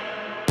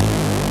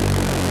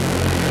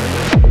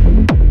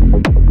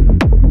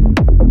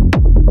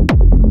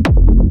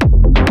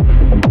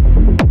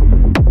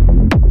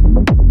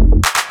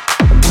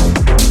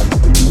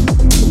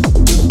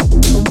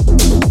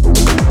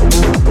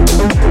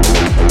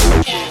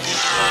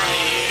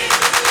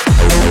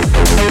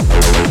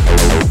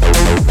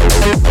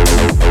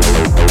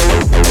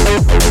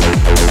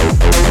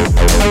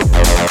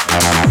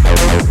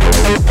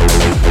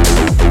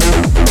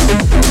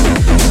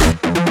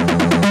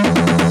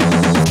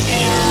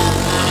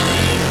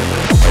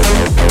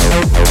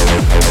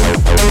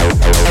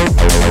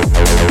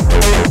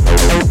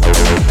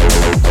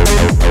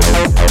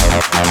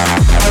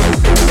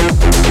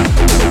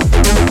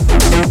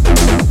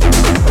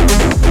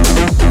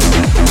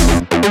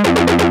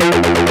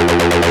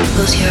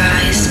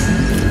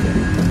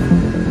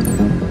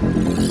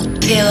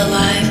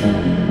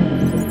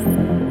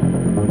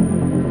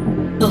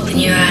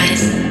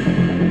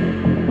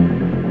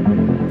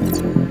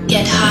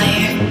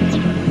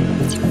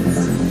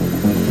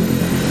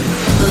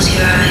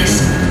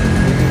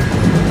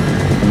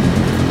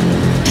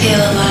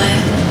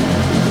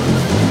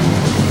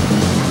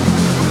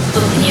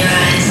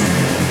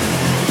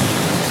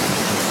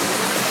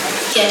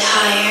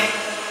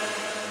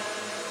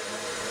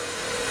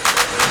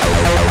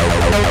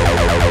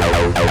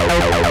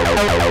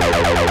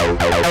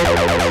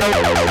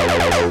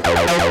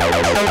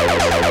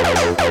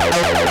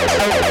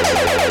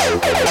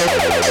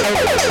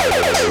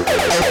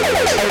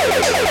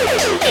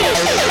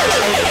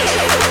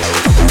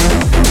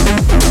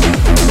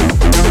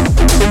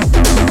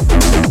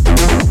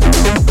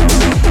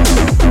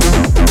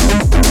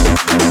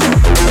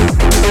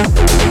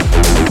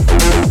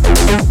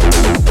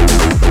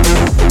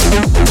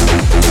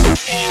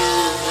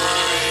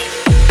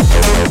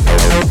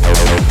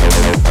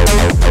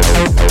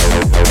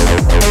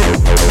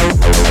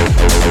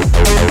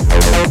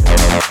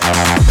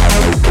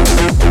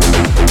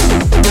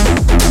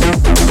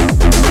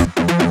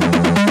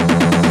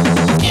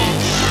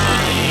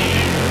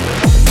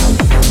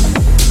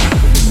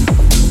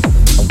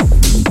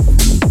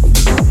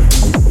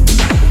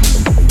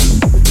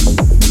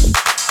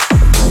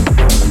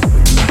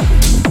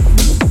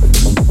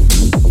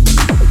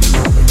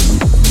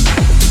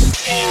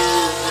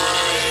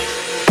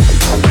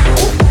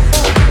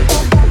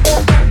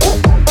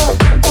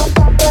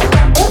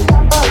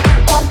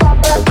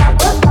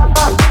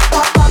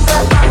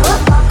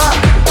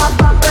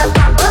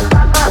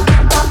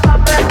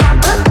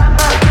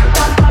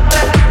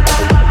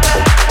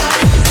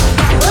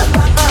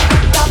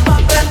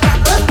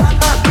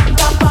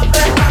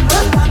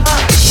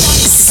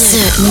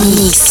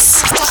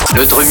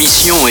 Notre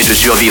mission est de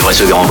survivre à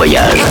ce grand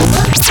voyage.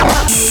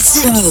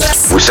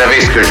 Vous savez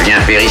ce que je viens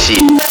faire ici?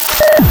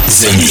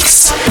 The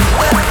Mix.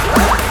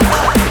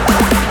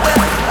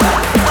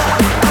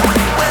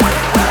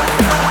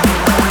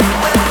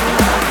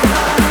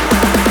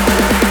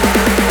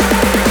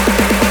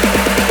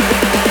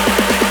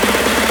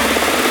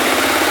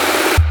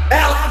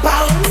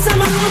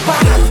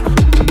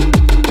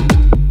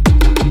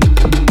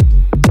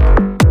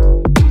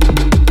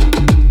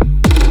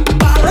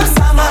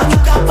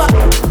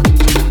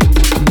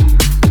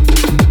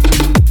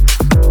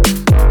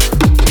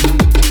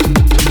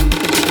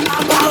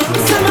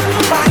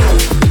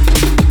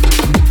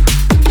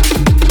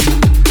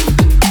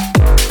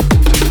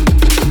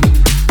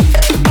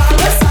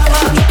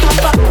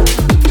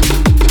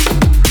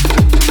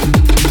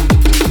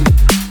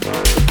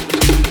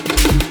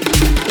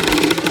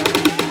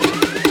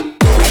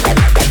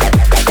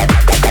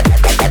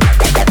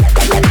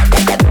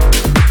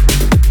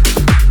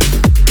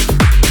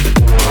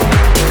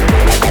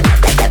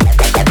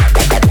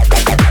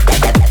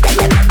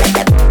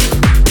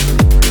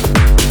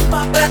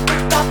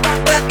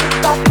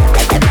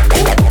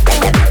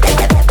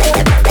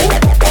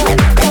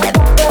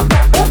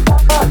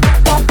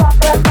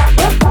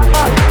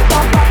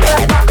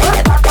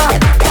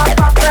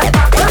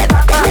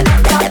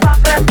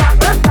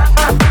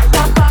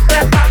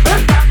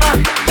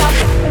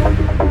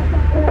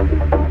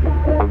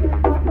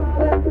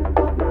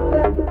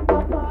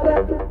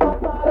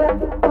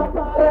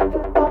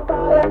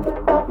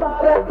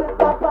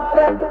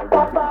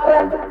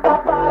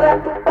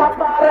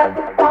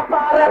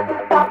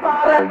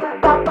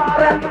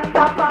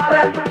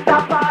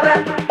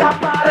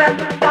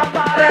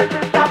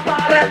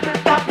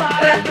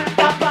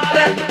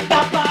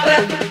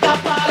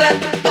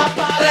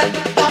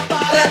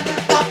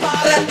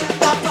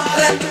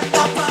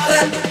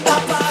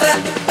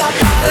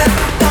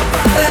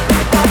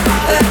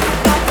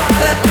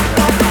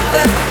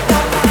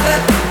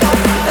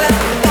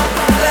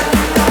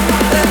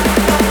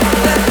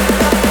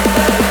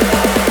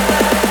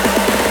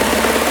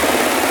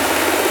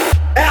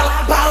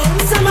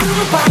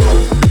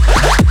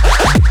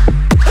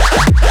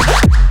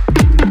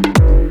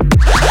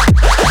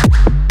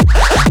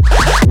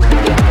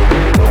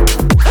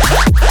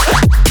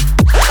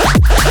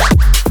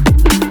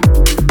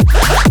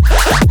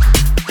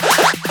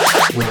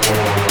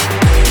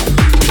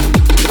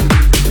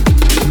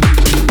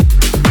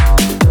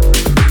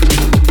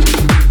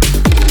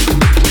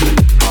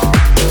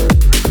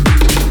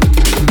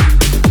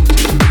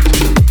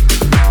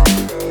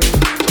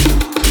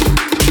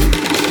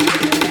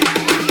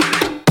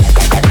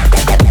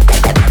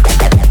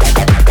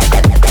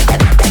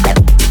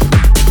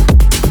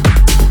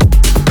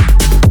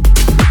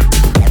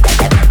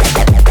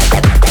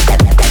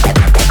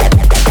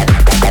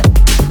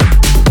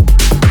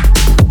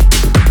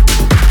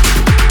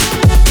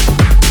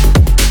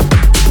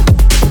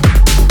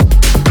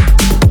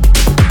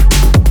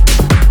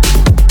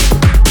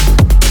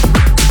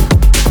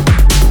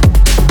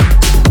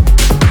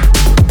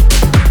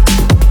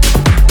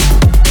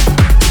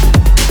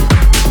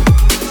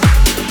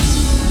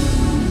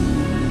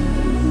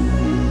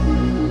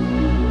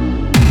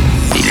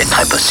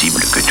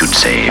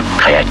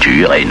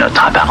 Et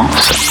notre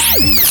apparence.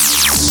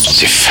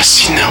 C'est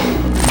fascinant.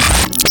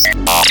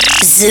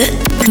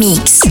 The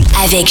Mix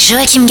avec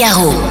Joachim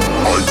Garraud.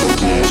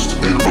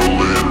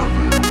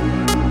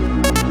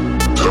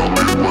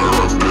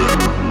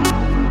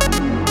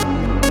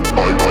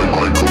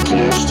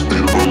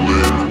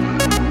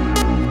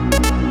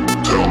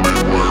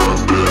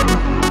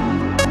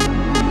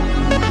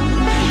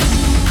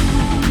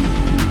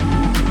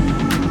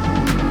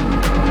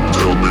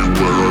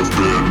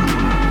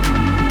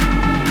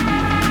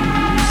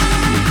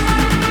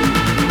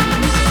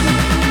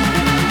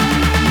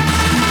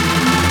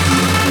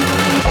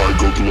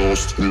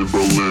 Lost in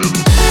Berlin.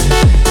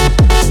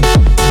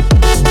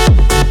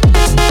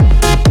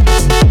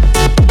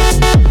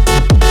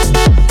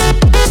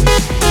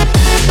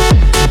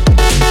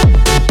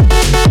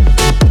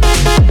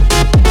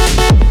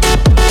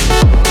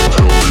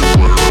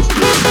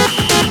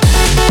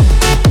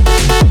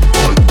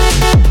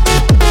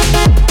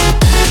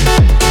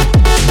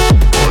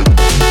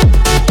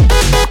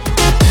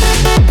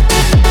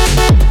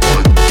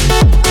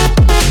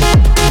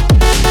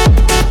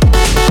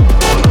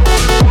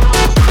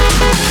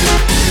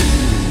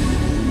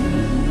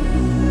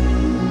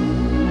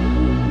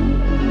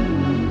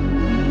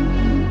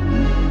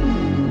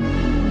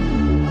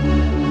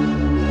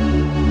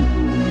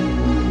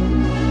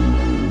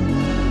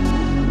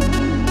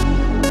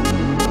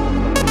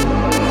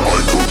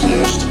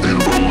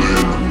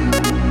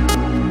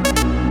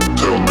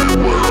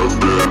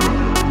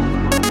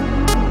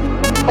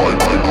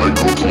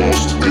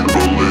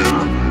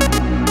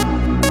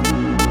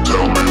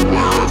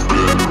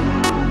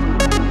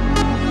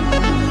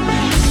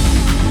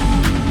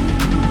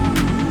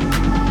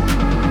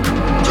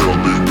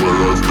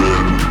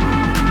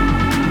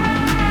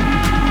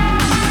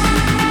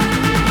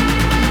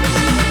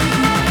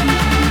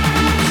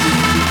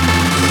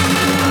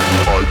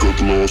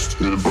 Lost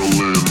in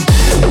Berlin.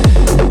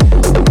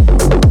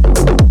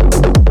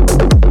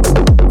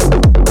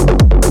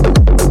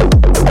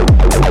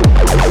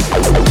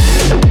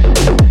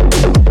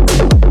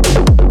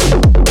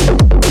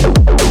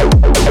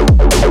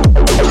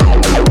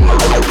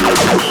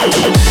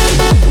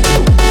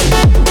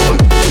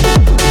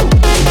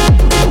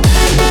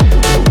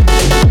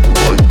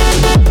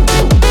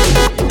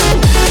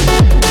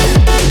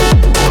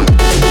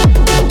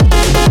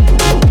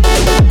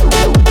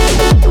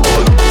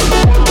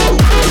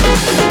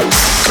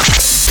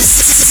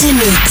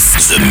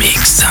 The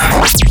Mix.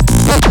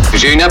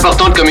 J'ai une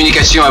importante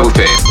communication à vous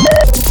faire.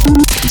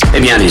 Eh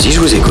bien, allez-y, je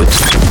vous écoute.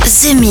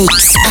 The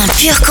Mix, un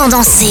pur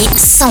condensé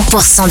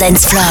 100%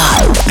 dance floor.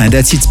 And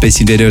that's it, Space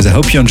Invaders. I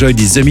hope you enjoyed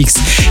this The Mix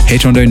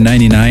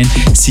 899.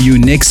 See you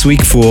next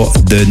week for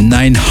the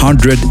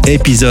 900th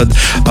episode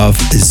of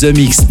The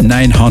Mix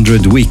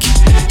 900 week.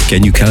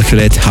 Can you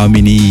calculate how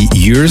many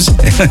years?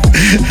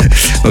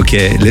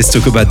 Okay, let's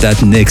talk about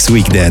that next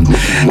week then.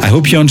 I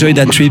hope you enjoyed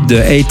that trip.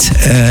 The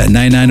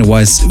 899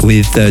 was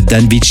with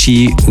Dan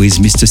Vici, with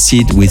Mr.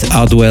 Sid, with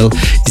Hardwell,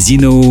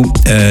 Zeno,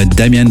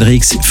 Damian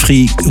Drix,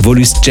 Free,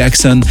 Volus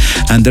Jackson.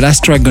 And the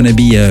last track gonna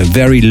be a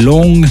very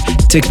long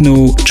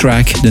techno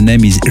track. The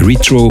name is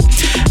Retro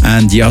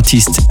and the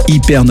artist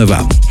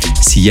Hypernova.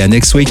 See ya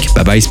next week.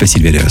 Bye bye, Space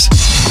Invaders.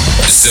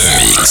 The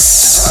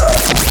Mix.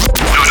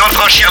 Nous venons de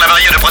franchir la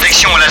barrière de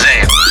protection au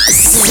laser.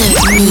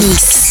 The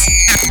Mix.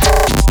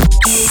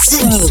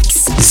 The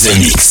Mix. The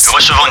Mix. Nous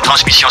recevons une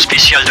transmission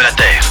spéciale de la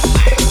Terre.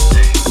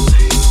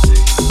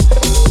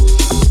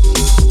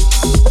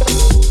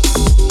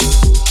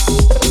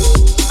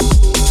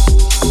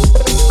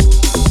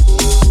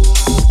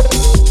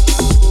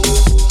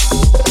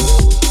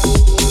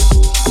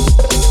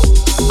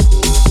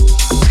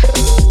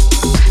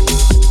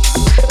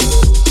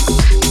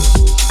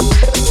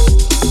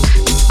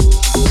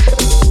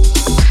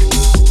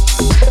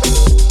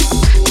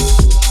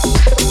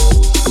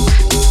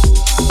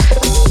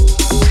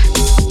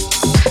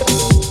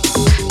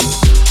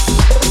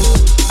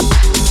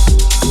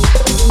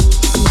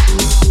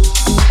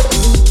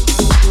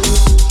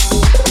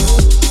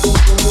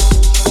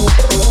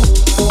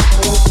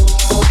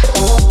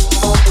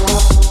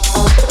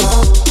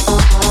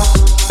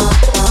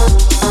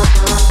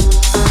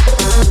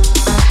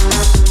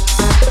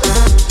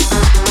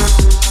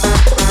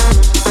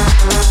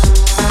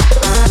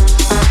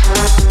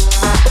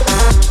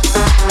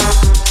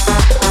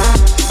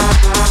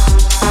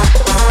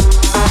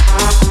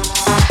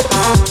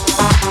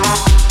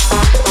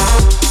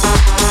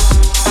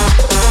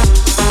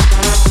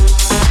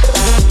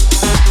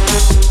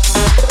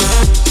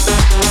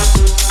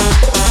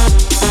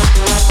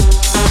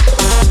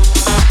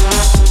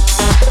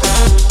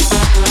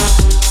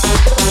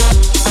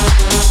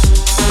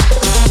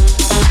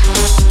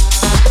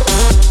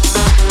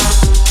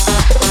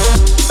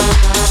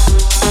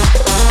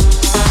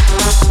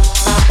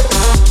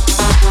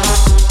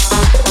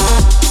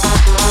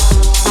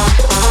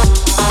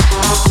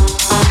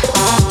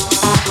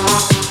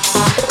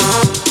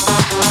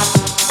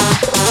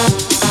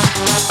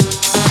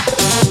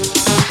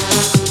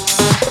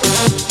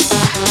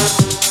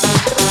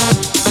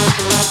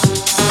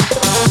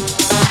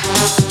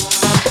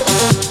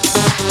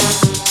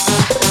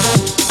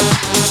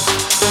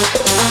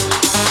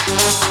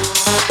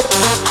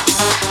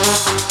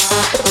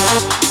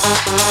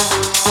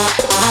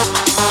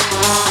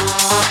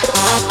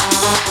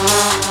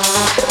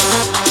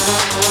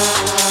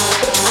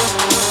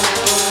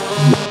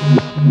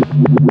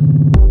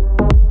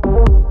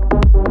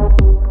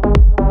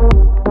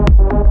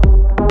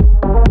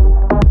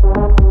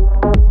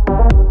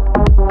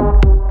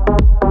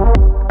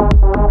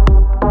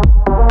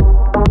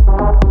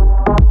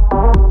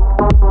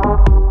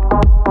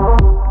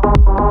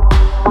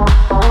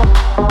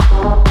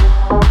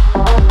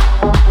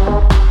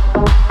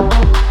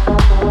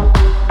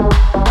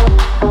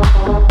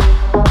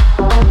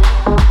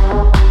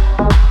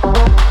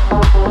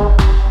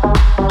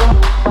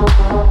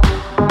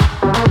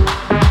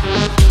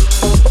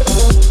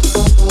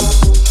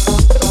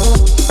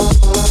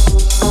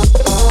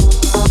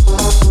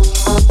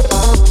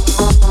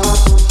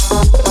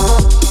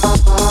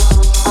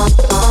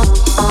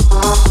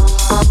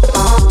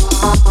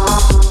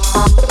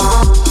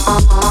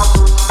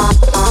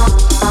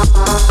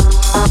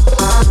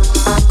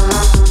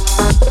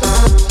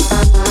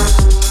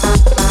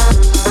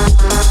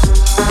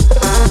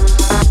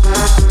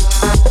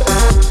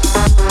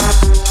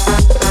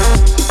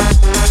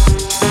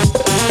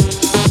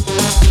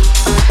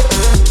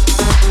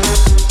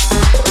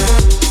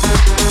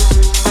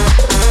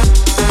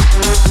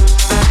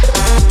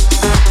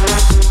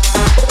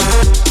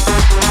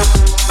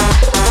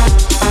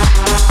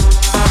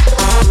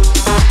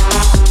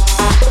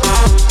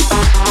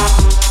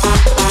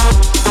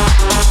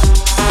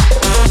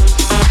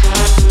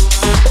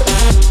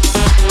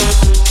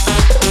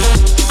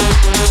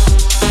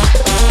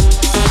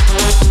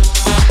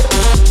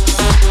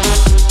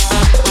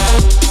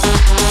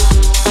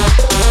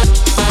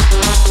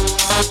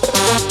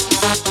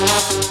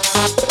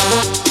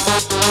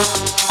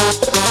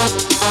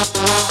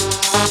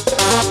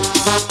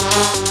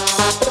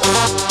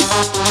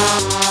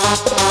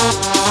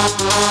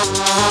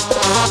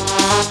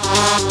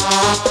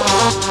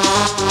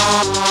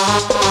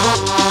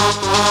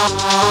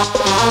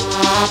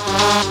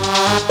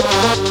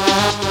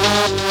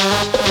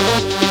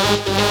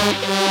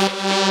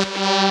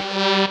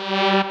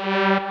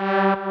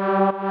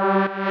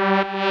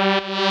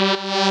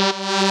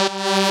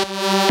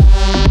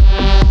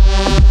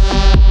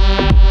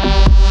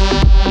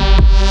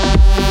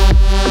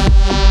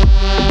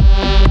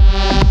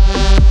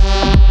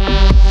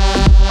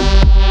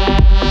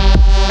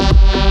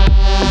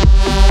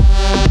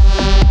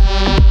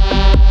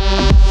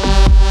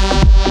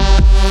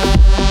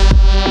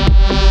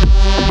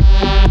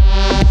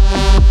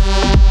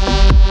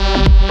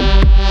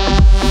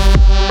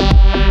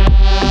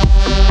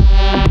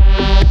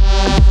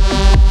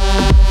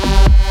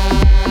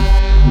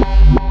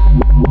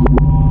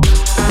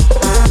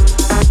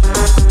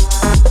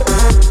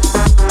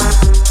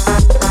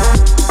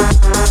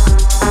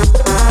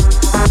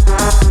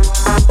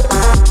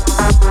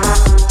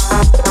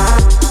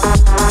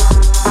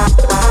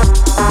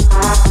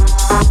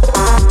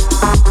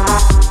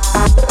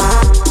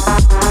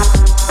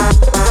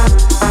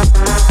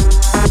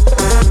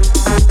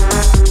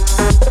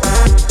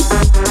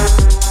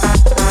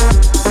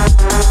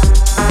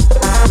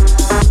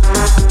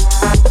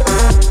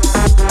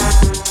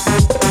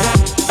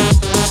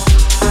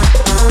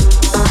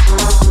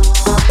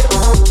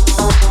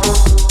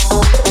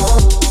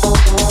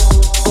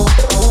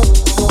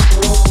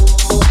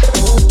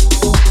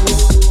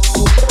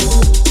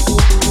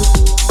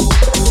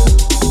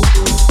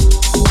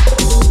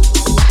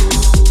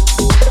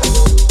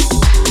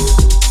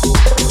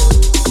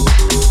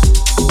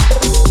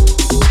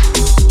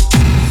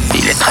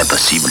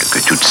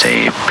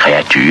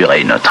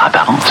 Et notre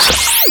apparence.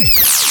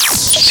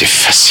 C'est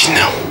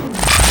fascinant.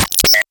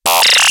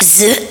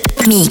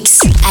 The Mix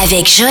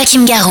avec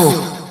Joachim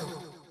Garraud.